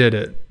 and you did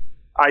it.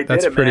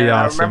 That's pretty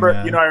awesome.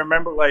 I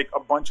remember like a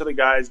bunch of the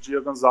guys,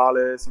 Gio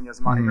Gonzalez and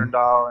Yasmani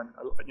Grandal, and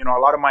a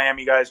lot of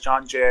Miami guys,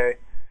 John Jay.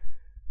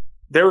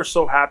 They were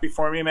so happy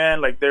for me,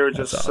 man. Like, they were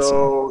just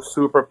so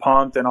super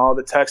pumped, and all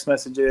the text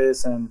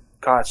messages, and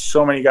gosh,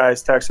 so many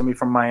guys texted me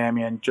from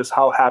Miami, and just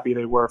how happy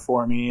they were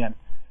for me. And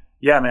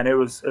yeah, man, it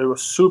was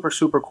super,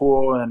 super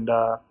cool. And,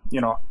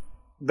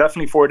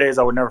 definitely 4 days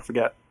I would never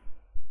forget.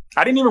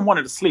 I didn't even want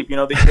to sleep.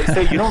 They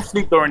say you don't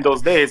sleep during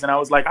those days. And I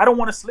was like, I don't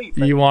want to sleep.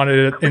 Like, you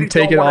wanted it and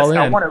take it all in.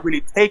 I want to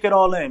really take it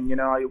all in.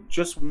 I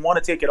just want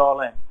to take it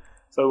all in.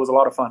 So it was a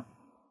lot of fun.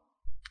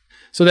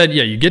 So then,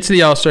 you get to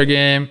the All-Star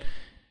game.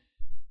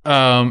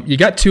 You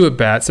got 2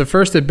 at-bats. The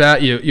first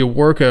at-bat, you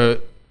work a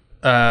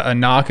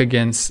knock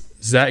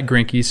against Zach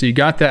Greinke. So you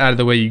got that out of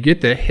the way. You get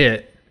the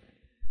hit.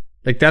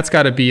 Like, that's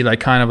got to be like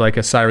kind of like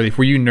a sigh of relief.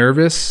 Were you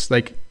nervous,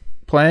 like,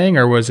 playing,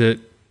 or was it,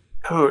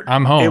 dude,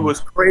 I'm home? It was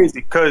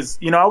crazy because,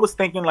 I was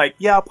thinking like,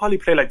 yeah, I'll probably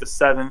play like the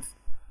 7th,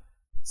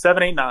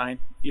 7, 8, 9,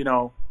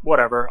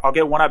 whatever. I'll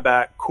get 1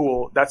 at-bat.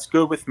 Cool. That's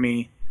good with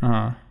me.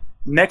 Uh-huh.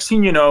 Next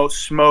thing you know,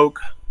 Smoke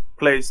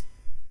plays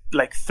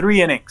like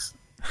 3 innings.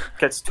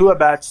 Gets 2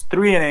 at-bats,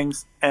 3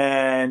 innings,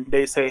 and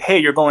they say, hey,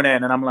 you're going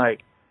in. And I'm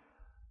like,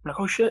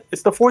 oh, shit,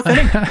 it's the 4th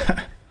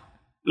inning.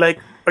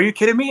 Like, are you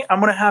kidding me? I'm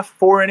going to have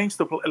 4 innings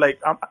to play.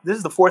 Like, this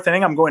is the 4th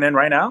inning I'm going in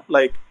right now.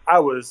 Like, I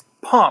was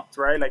pumped,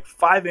 right? Like,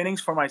 5 innings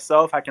for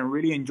myself. I can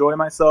really enjoy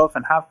myself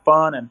and have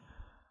fun and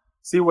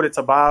see what it's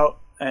about.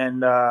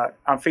 And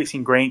I'm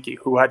facing Greinke,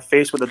 who had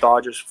faced with the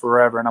Dodgers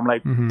forever. And I'm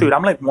like, dude,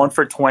 I'm like 1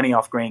 for 20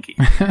 off Greinke.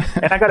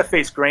 And I got to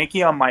face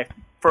Greinke on my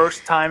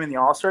first time in the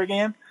All-Star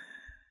game.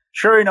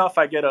 Sure enough,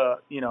 I get a,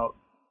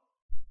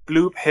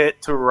 bloop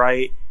hit to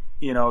right,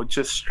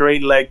 just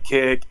straight leg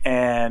kick.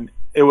 And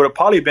it would have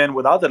probably been,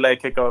 without the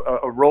leg kick,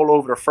 a roll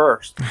over to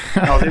first.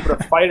 And I was able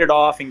to fight it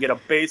off and get a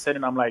base hit.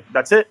 And I'm like,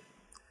 that's it.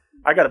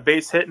 I got a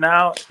base hit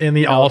now. In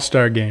the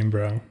All-Star game,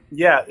 bro.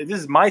 Yeah, this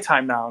is my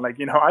time now. Like,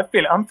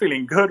 I'm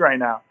feeling good right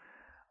now.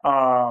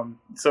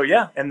 So,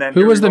 yeah. And then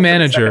who was the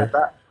manager?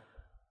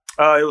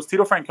 It was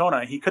Tito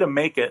Francona. He couldn't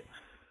make it.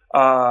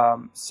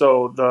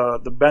 So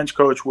the bench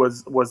coach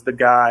was the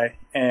guy,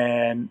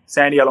 and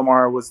Sandy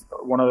Alomar was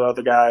one of the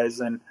other guys,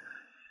 and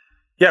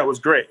yeah, it was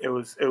great. It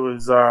was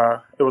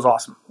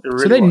awesome. It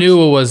really so they was. knew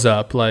what was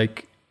up.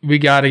 Like, we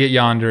got to get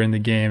Yonder in the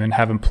game and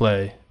have him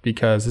play,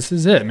 because this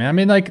is it, man. I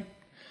mean, like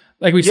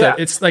we said,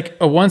 it's like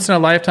a once in a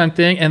lifetime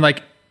thing, and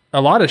like a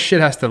lot of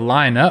shit has to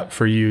line up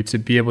for you to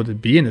be able to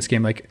be in this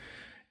game. Like,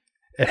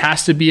 it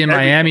has to be in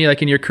Miami,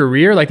 like in your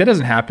career. Like, that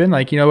doesn't happen.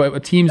 Like,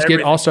 teams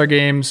get All-Star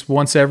games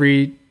once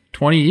every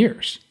 20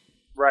 years.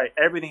 Right.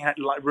 Everything had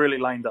really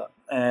lined up.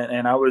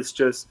 And I was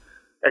just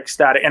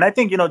ecstatic. And I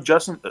think,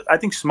 I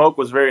think Smoke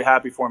was very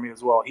happy for me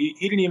as well. He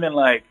didn't even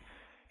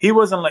he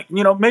wasn't like,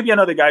 maybe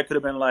another guy could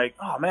have been like,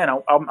 oh man,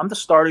 I'm the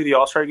starter of the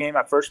All-Star game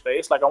at first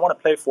base. Like, I want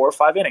to play 4 or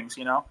 5 innings,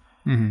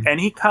 And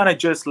he kind of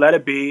just let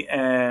it be.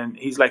 And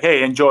he's like,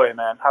 hey, enjoy it,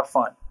 man. Have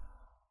fun.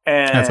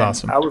 And that's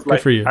awesome. I was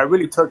good for you. I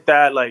really took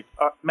that like,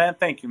 man,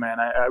 thank you, man.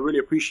 I really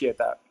appreciate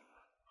that.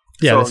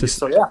 Yeah. So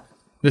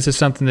this is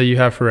something that you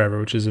have forever,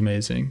 which is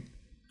amazing.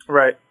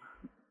 Right.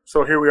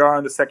 So here we are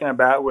on the second at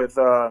bat with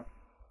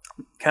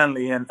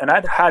Kenley, and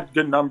I'd had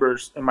good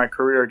numbers in my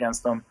career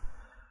against them,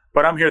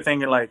 but I'm here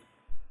thinking like,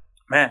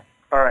 man,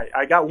 all right,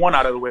 I got 1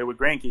 out of the way with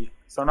Greinke.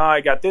 So now I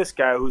got this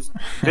guy who's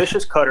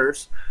vicious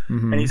cutters,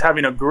 and he's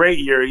having a great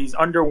year. He's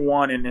under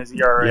 1 in his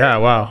ERA. Yeah,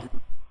 wow.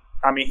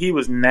 I mean, he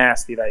was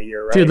nasty that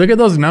year, right? Dude, look at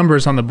those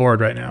numbers on the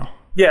board right now.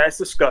 Yeah, it's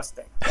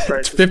disgusting. Right?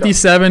 It's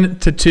 57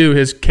 to 2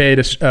 his K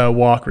to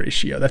walk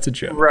ratio. That's a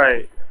joke.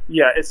 Right.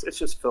 Yeah, it's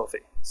just filthy.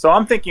 So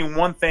I'm thinking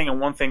one thing and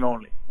one thing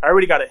only. I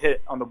already got a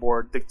hit on the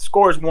board. The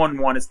score is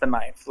 1-1. It's the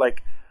ninth.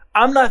 Like,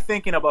 I'm not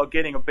thinking about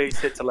getting a base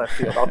hit to left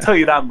field. I'll tell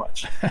you that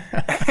much.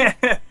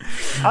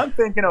 I'm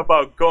thinking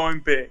about going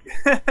big.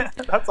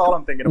 That's all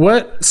I'm thinking about.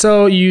 What?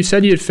 So you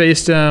said you had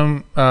faced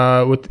him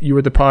you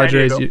were the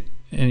Padres,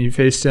 and you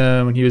faced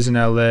him when he was in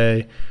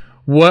LA.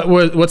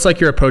 What's like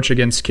your approach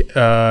against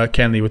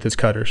Kenley with his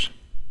cutters?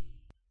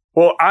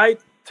 Well, I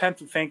tend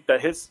to think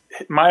that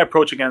my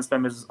approach against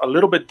him is a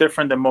little bit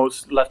different than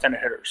most left-handed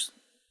hitters.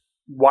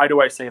 Why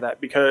do I say that?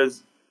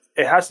 Because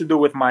it has to do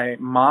with my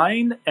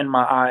mind and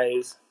my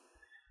eyes,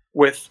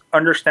 with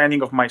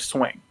understanding of my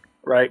swing,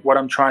 right? What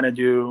I'm trying to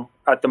do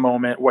at the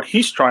moment, what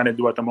he's trying to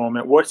do at the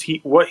moment, what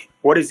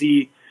is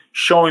he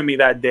showing me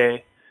that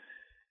day?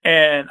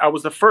 And I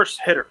was the first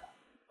hitter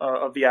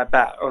of the at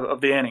bat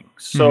of the inning,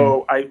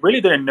 so I really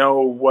didn't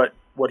know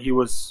what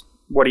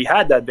he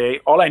had that day.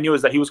 All I knew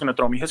is that he was going to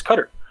throw me his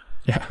cutter.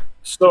 Yeah.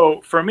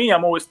 So for me,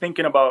 I'm always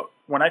thinking about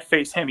when I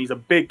face him. He's a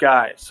big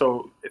guy,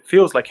 so it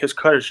feels like his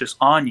cutter is just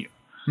on you.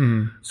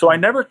 So I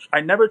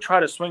never try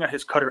to swing at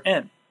his cutter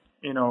in.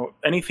 You know,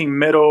 anything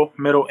middle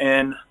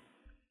in,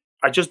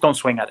 I just don't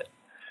swing at it.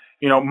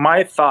 You know,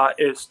 my thought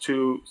is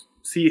to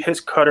see his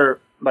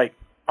cutter like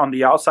on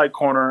the outside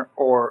corner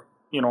or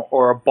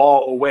a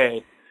ball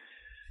away.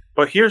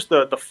 But here's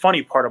the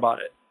funny part about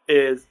it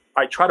is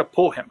I try to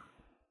pull him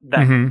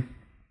then.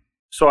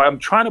 So I'm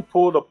trying to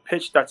pull the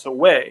pitch that's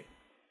away,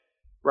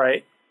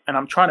 right? And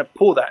I'm trying to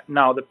pull that.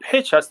 Now the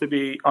pitch has to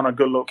be on a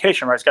good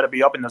location, right? It's got to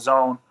be up in the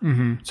zone,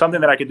 something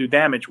that I could do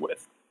damage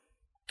with.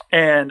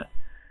 And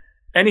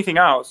anything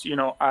else,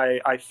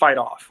 I fight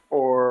off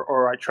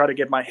or I try to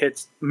get my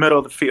hits middle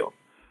of the field.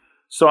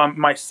 So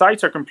my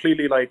sights are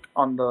completely like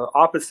on the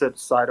opposite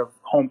side of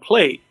home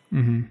plate.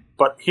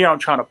 But here I'm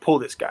trying to pull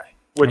this guy,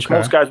 which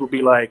most guys would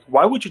be like,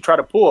 why would you try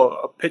to pull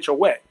a pitch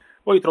away?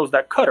 Well, he throws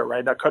that cutter,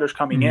 right? That cutter's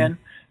coming in.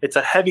 It's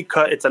a heavy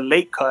cut. It's a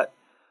late cut.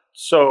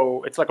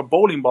 So it's like a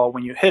bowling ball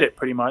when you hit it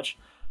pretty much.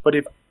 But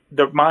if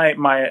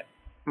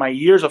my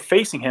years of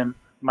facing him,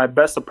 my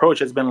best approach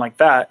has been like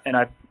that. And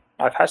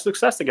I've had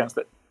success against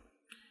it.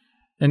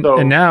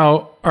 And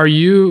now, are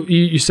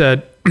you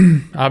said,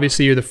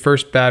 obviously you're the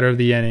first batter of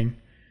the inning.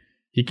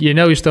 You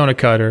know he's throwing a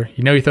cutter.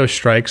 You know he throws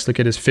strikes. Look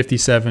at his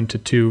 57 to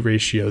 2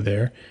 ratio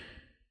there.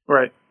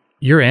 Right.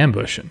 You're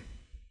ambushing.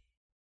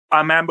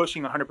 I'm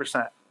ambushing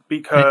 100%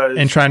 because...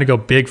 And trying to go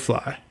big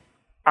fly.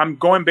 I'm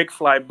going big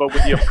fly, but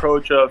with the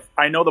approach of,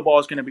 I know the ball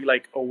is going to be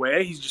like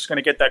away. He's just going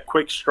to get that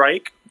quick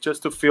strike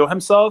just to feel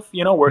himself,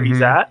 where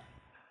he's at.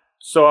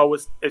 So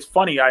it's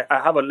funny. I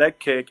have a leg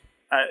kick.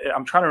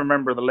 I'm trying to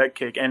remember the leg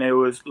kick, and it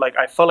was like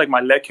I felt like my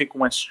leg kick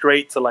went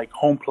straight to like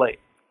home plate,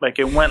 like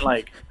it went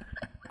like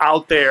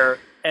out there,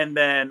 and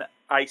then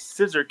I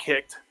scissor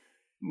kicked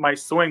my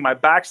swing. My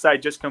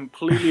backside just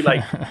completely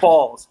like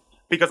falls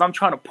because I'm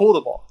trying to pull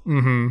the ball.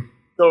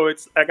 So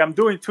it's like I'm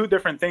doing two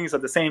different things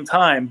at the same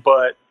time,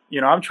 but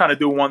I'm trying to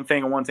do one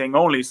thing and one thing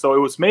only. So it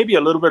was maybe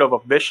a little bit of a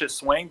vicious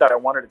swing that I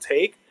wanted to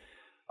take.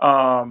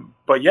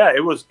 But yeah,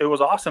 it was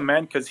awesome,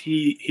 man, because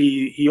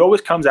he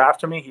always comes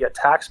after me. He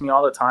attacks me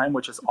all the time,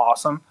 which is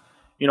awesome.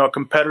 A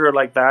competitor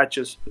like that,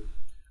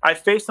 I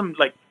faced him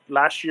like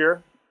last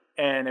year,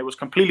 and it was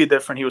completely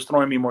different. He was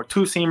throwing me more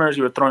two-seamers.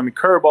 He was throwing me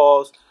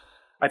curveballs.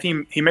 I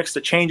think he mixed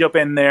a changeup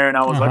in there, and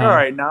I was like, all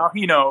right, now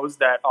he knows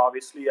that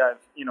obviously I've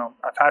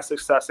had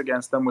success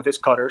against him with his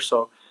cutter,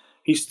 so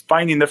he's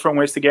finding different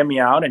ways to get me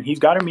out, and he's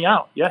gotten me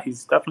out. Yeah,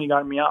 he's definitely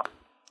gotten me out.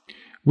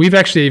 We've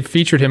actually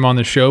featured him on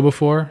the show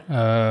before.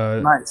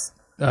 Nice.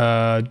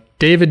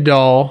 David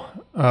Dahl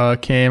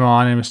came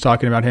on and was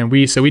talking about him.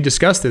 We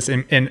discussed this,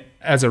 and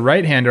as a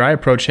right-hander, I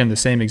approach him the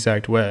same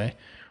exact way,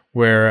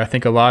 where I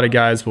think a lot of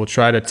guys will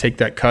try to take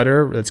that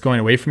cutter that's going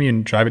away from you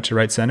and drive it to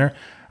right center.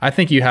 I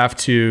think you have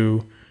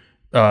to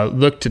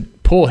look to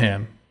pull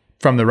him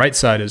from the right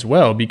side as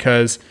well,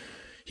 because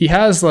he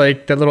has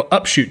like that little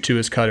upshoot to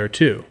his cutter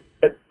too.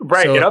 It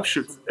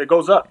upshoots. It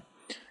goes up.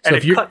 And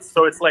it cuts,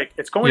 so it's like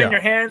it's going in your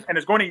hands and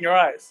it's going in your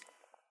eyes.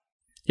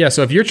 Yeah,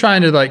 so if you're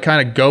trying to like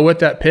kind of go with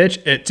that pitch,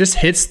 it just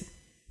hits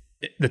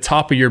the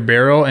top of your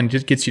barrel and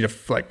just gets you to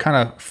like kind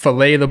of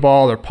fillet the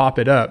ball or pop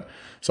it up.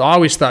 So I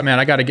always thought, man,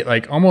 I got to get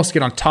like almost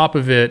get on top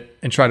of it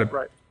and try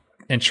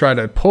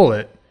to pull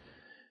it.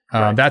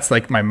 That's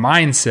like my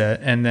mindset,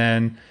 and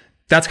then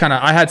that's kind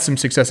of I had some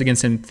success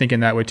against him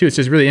thinking that way too. It's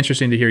just really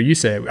interesting to hear you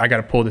say I got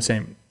to pull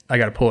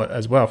it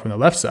as well from the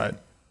left side.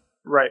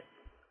 Right.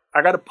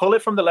 I got to pull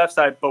it from the left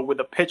side, but with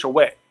a pitch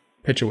away.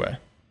 Yeah.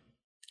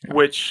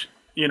 Which,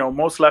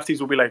 most lefties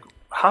will be like,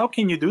 how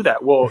can you do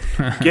that? Well,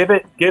 give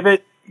it.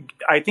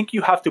 I think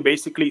you have to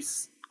basically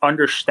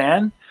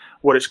understand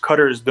what his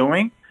cutter is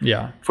doing.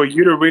 Yeah. For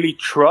you to really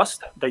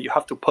trust that you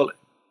have to pull it.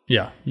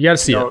 Yeah. You got to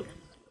see it.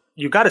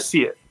 You got to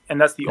see it.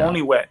 And that's the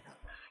only way.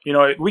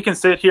 We can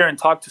sit here and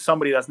talk to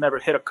somebody that's never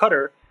hit a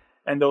cutter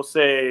and they'll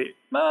say,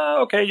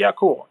 okay, yeah,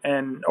 cool.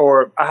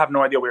 Or I have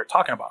no idea what you're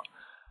talking about.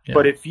 Yeah.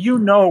 But if you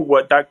know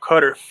what that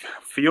cutter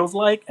feels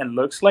like and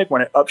looks like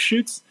when it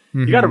upshoots,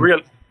 Mm-hmm.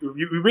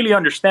 you really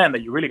understand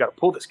that you really got to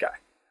pull this guy.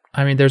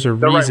 I mean, there's a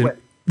the reason. Right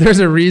way. There's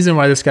a reason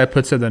why this guy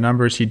puts up the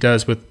numbers he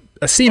does with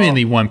a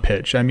seemingly one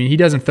pitch. I mean, he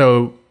doesn't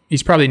throw.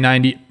 He's probably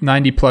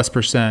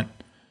 90+%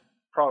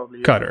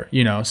 Probably cutter.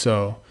 You know,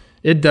 so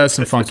it does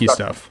some funky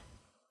stuff.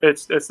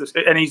 It's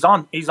and he's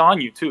on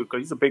you too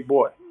because he's a big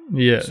boy.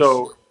 Yes.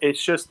 So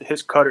it's just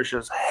his cutter's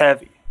just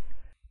heavy.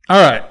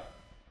 All right.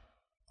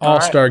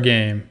 All-Star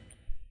game.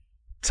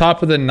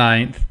 Top of the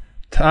ninth.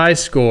 Tie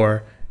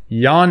score.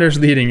 Yonder's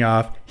leading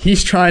off.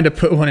 He's trying to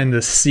put one in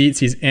the seats.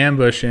 He's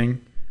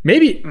ambushing.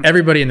 Maybe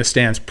everybody in the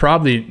stands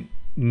probably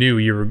knew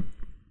you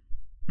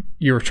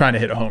were trying to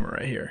hit a homer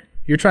right here.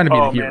 You're trying to be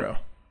the hero. Man.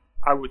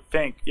 I would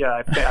think.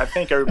 Yeah, I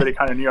think everybody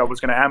kind of knew I was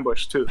going to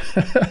ambush too.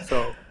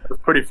 So it was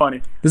pretty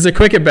funny. This is a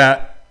quick at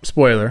bat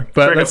spoiler,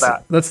 but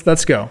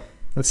let's go.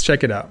 Let's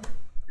check it out.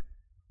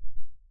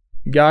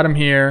 Got him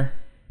here.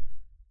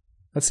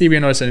 Let's see if we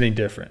notice anything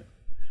different.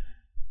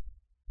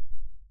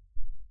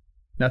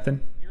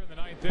 Nothing.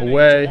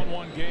 Away.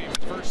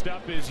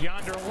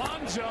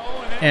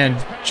 And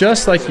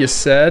just like you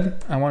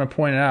said, I want to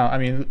point out, I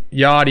mean,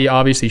 Yachty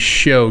obviously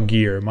show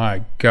gear.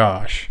 My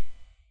gosh.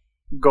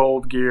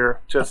 Gold gear,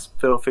 just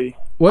filthy.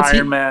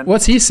 Iron Man.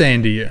 What's he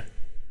saying to you?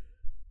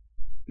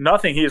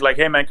 Nothing. He's like,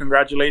 hey, man,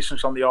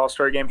 congratulations on the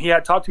All-Star game. He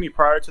had talked to me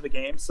prior to the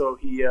game, so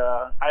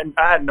I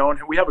had known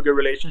him. We have a good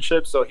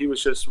relationship, so he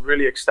was just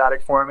really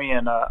ecstatic for me.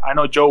 And I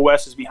know Joe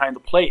West is behind the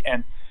plate.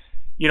 And,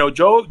 you know,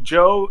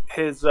 Joe,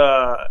 his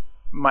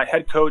my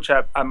head coach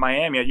at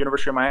Miami, at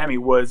University of Miami,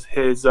 was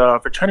his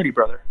fraternity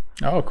brother.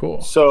 Oh,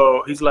 cool.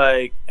 So he's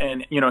like,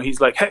 and, you know,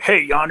 he's like,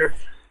 hey, Yonder.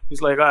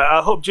 He's like,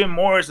 I hope Jim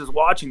Morris is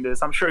watching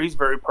this. I'm sure he's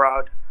very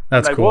proud.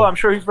 That's like, cool. Well, I'm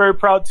sure he's very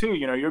proud too.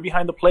 You know, you're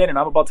behind the plate and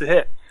I'm about to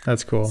hit.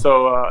 That's cool.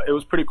 So it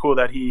was pretty cool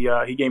that he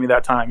gave me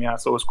that time. Yeah,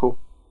 so it was cool.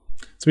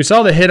 So we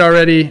saw the hit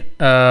already,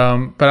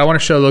 but I want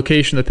to show the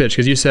location of the pitch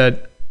because you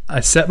said I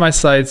set my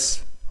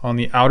sights on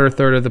the outer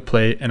third of the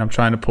plate and I'm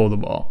trying to pull the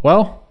ball.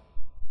 Well,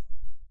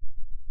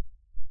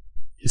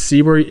 you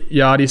see where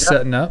Yachty's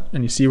setting up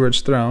and you see where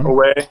it's thrown.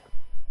 Away,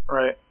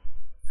 right.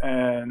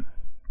 And,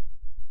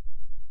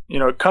 you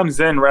know, it comes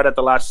in right at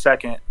the last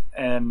second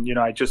and, you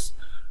know, I just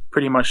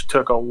pretty much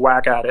took a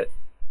whack at it.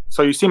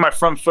 So you see my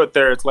front foot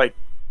there, it's like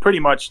pretty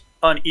much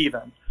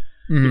uneven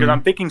because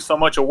I'm thinking so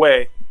much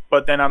away,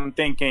 but then I'm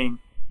thinking,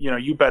 you know,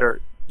 you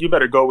better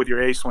go with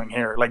your A swing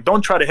here. Like,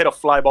 don't try to hit a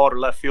fly ball to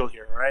left field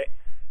here, right?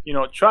 You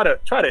know, try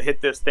to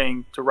hit this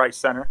thing to right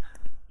center,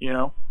 you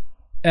know?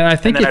 And I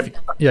think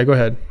yeah, go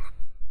ahead.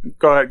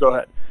 Go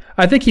ahead.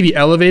 I think if he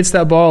elevates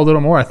that ball a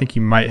little more, I think he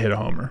might hit a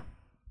homer.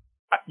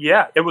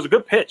 Yeah, it was a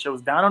good pitch. It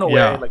was down and away.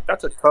 Yeah. Like,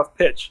 that's a tough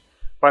pitch.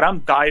 But I'm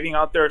diving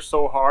out there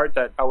so hard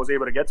that I was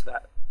able to get to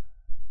that.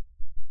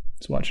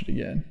 Let's watch it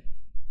again.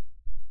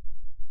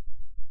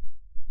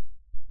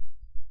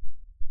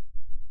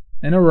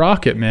 And a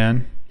rocket,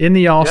 man. In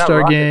the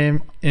All-Star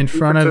game, in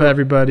front of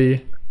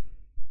everybody.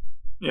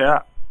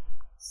 Yeah.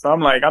 So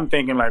I'm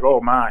thinking like, oh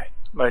my.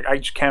 Like, I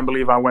just can't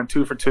believe I went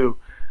 2 for 2.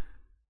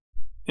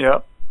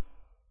 Yep.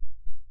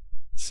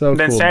 So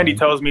then cool, Sandy man.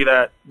 tells me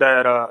that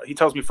he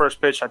tells me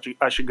first pitch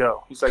I should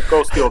go. He's like,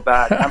 go steal a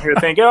bag. I'm here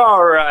thinking,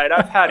 all right,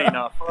 I've had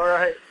enough. All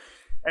right.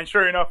 And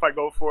sure enough, I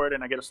go for it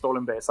and I get a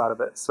stolen base out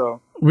of it.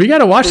 So we got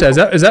to watch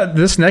that. Is that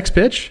this next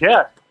pitch?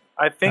 Yeah.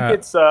 I think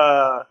it's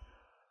there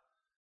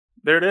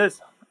it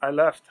is. I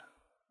left.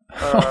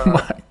 Oh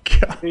my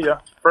God.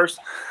 Yeah. First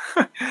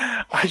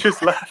I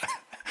just left.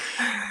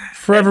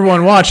 For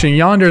everyone watching,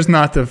 Yonder's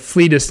not the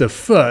fleetest of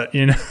foot,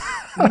 you know.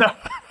 No.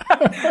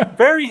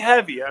 Very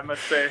heavy, I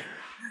must say.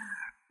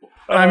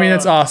 I mean,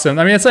 it's awesome.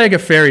 I mean, it's like a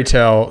fairy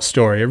tale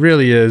story. It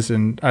really is.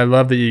 And I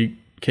love that you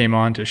came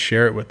on to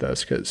share it with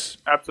us.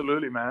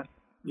 Absolutely, man.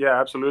 Yeah,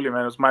 absolutely,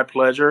 man. It was my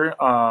pleasure.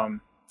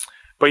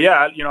 But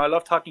yeah, you know, I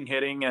love talking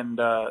hitting, and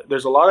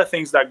there's a lot of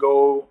things that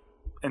go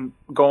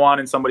on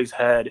in somebody's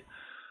head.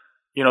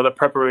 You know, the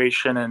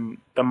preparation and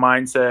the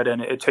mindset, and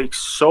it takes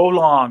so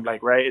long,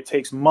 like, right? It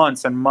takes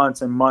months and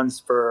months and months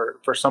for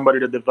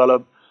somebody to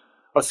develop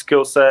a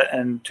skill set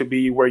and to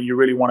be where you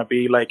really want to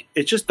be. Like,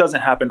 it just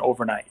doesn't happen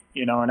overnight,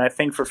 you know? And I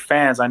think for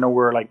fans, I know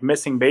we're like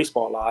missing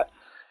baseball a lot.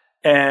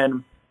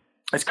 And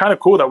it's kind of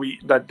cool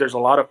that there's a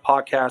lot of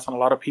podcasts and a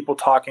lot of people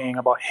talking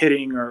about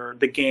hitting or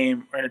the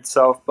game in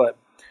itself, but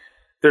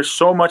there's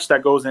so much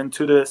that goes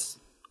into this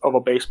of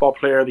a baseball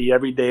player, the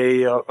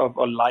everyday of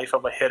a life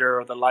of a hitter,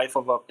 or the life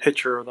of a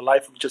pitcher, or the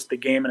life of just the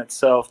game in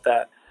itself,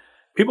 that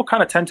people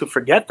kind of tend to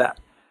forget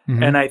that.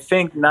 Mm-hmm. And I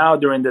think now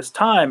during this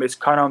time, it's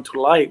kind of onto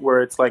light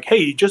where it's like, hey,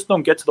 you just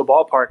don't get to the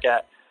ballpark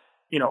at,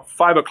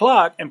 5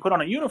 o'clock and put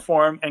on a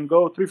uniform and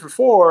go 3 for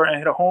 4 and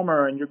hit a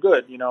homer and you're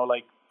good.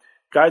 Like,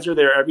 guys are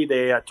there every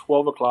day at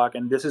 12 o'clock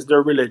and this is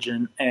their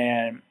religion.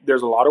 And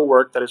there's a lot of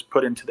work that is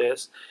put into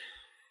this,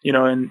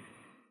 and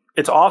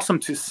it's awesome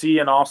to see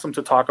and awesome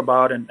to talk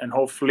about. And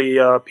hopefully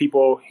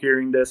people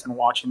hearing this and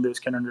watching this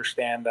can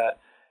understand that,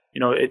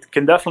 it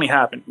can definitely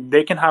happen.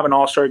 They can have an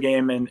all-star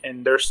game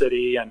in their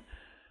city and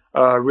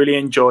really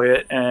enjoy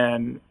it,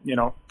 and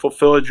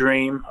fulfill a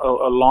dream, a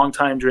long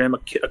time dream,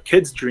 a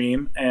kid's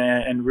dream,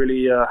 and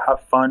really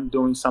have fun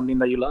doing something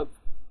that you love.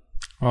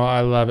 Oh,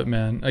 I love it,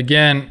 man.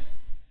 Again,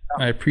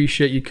 I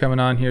appreciate you coming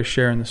on here,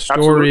 sharing the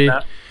story.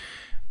 Absolutely.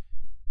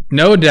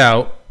 No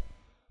doubt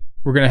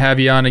we're going to have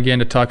you on again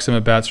to talk some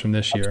at-bats from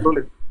this year.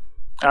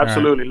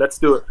 Absolutely. Right. Let's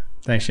do it.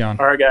 Thanks, Jan.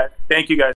 All right, guys. Thank you, guys.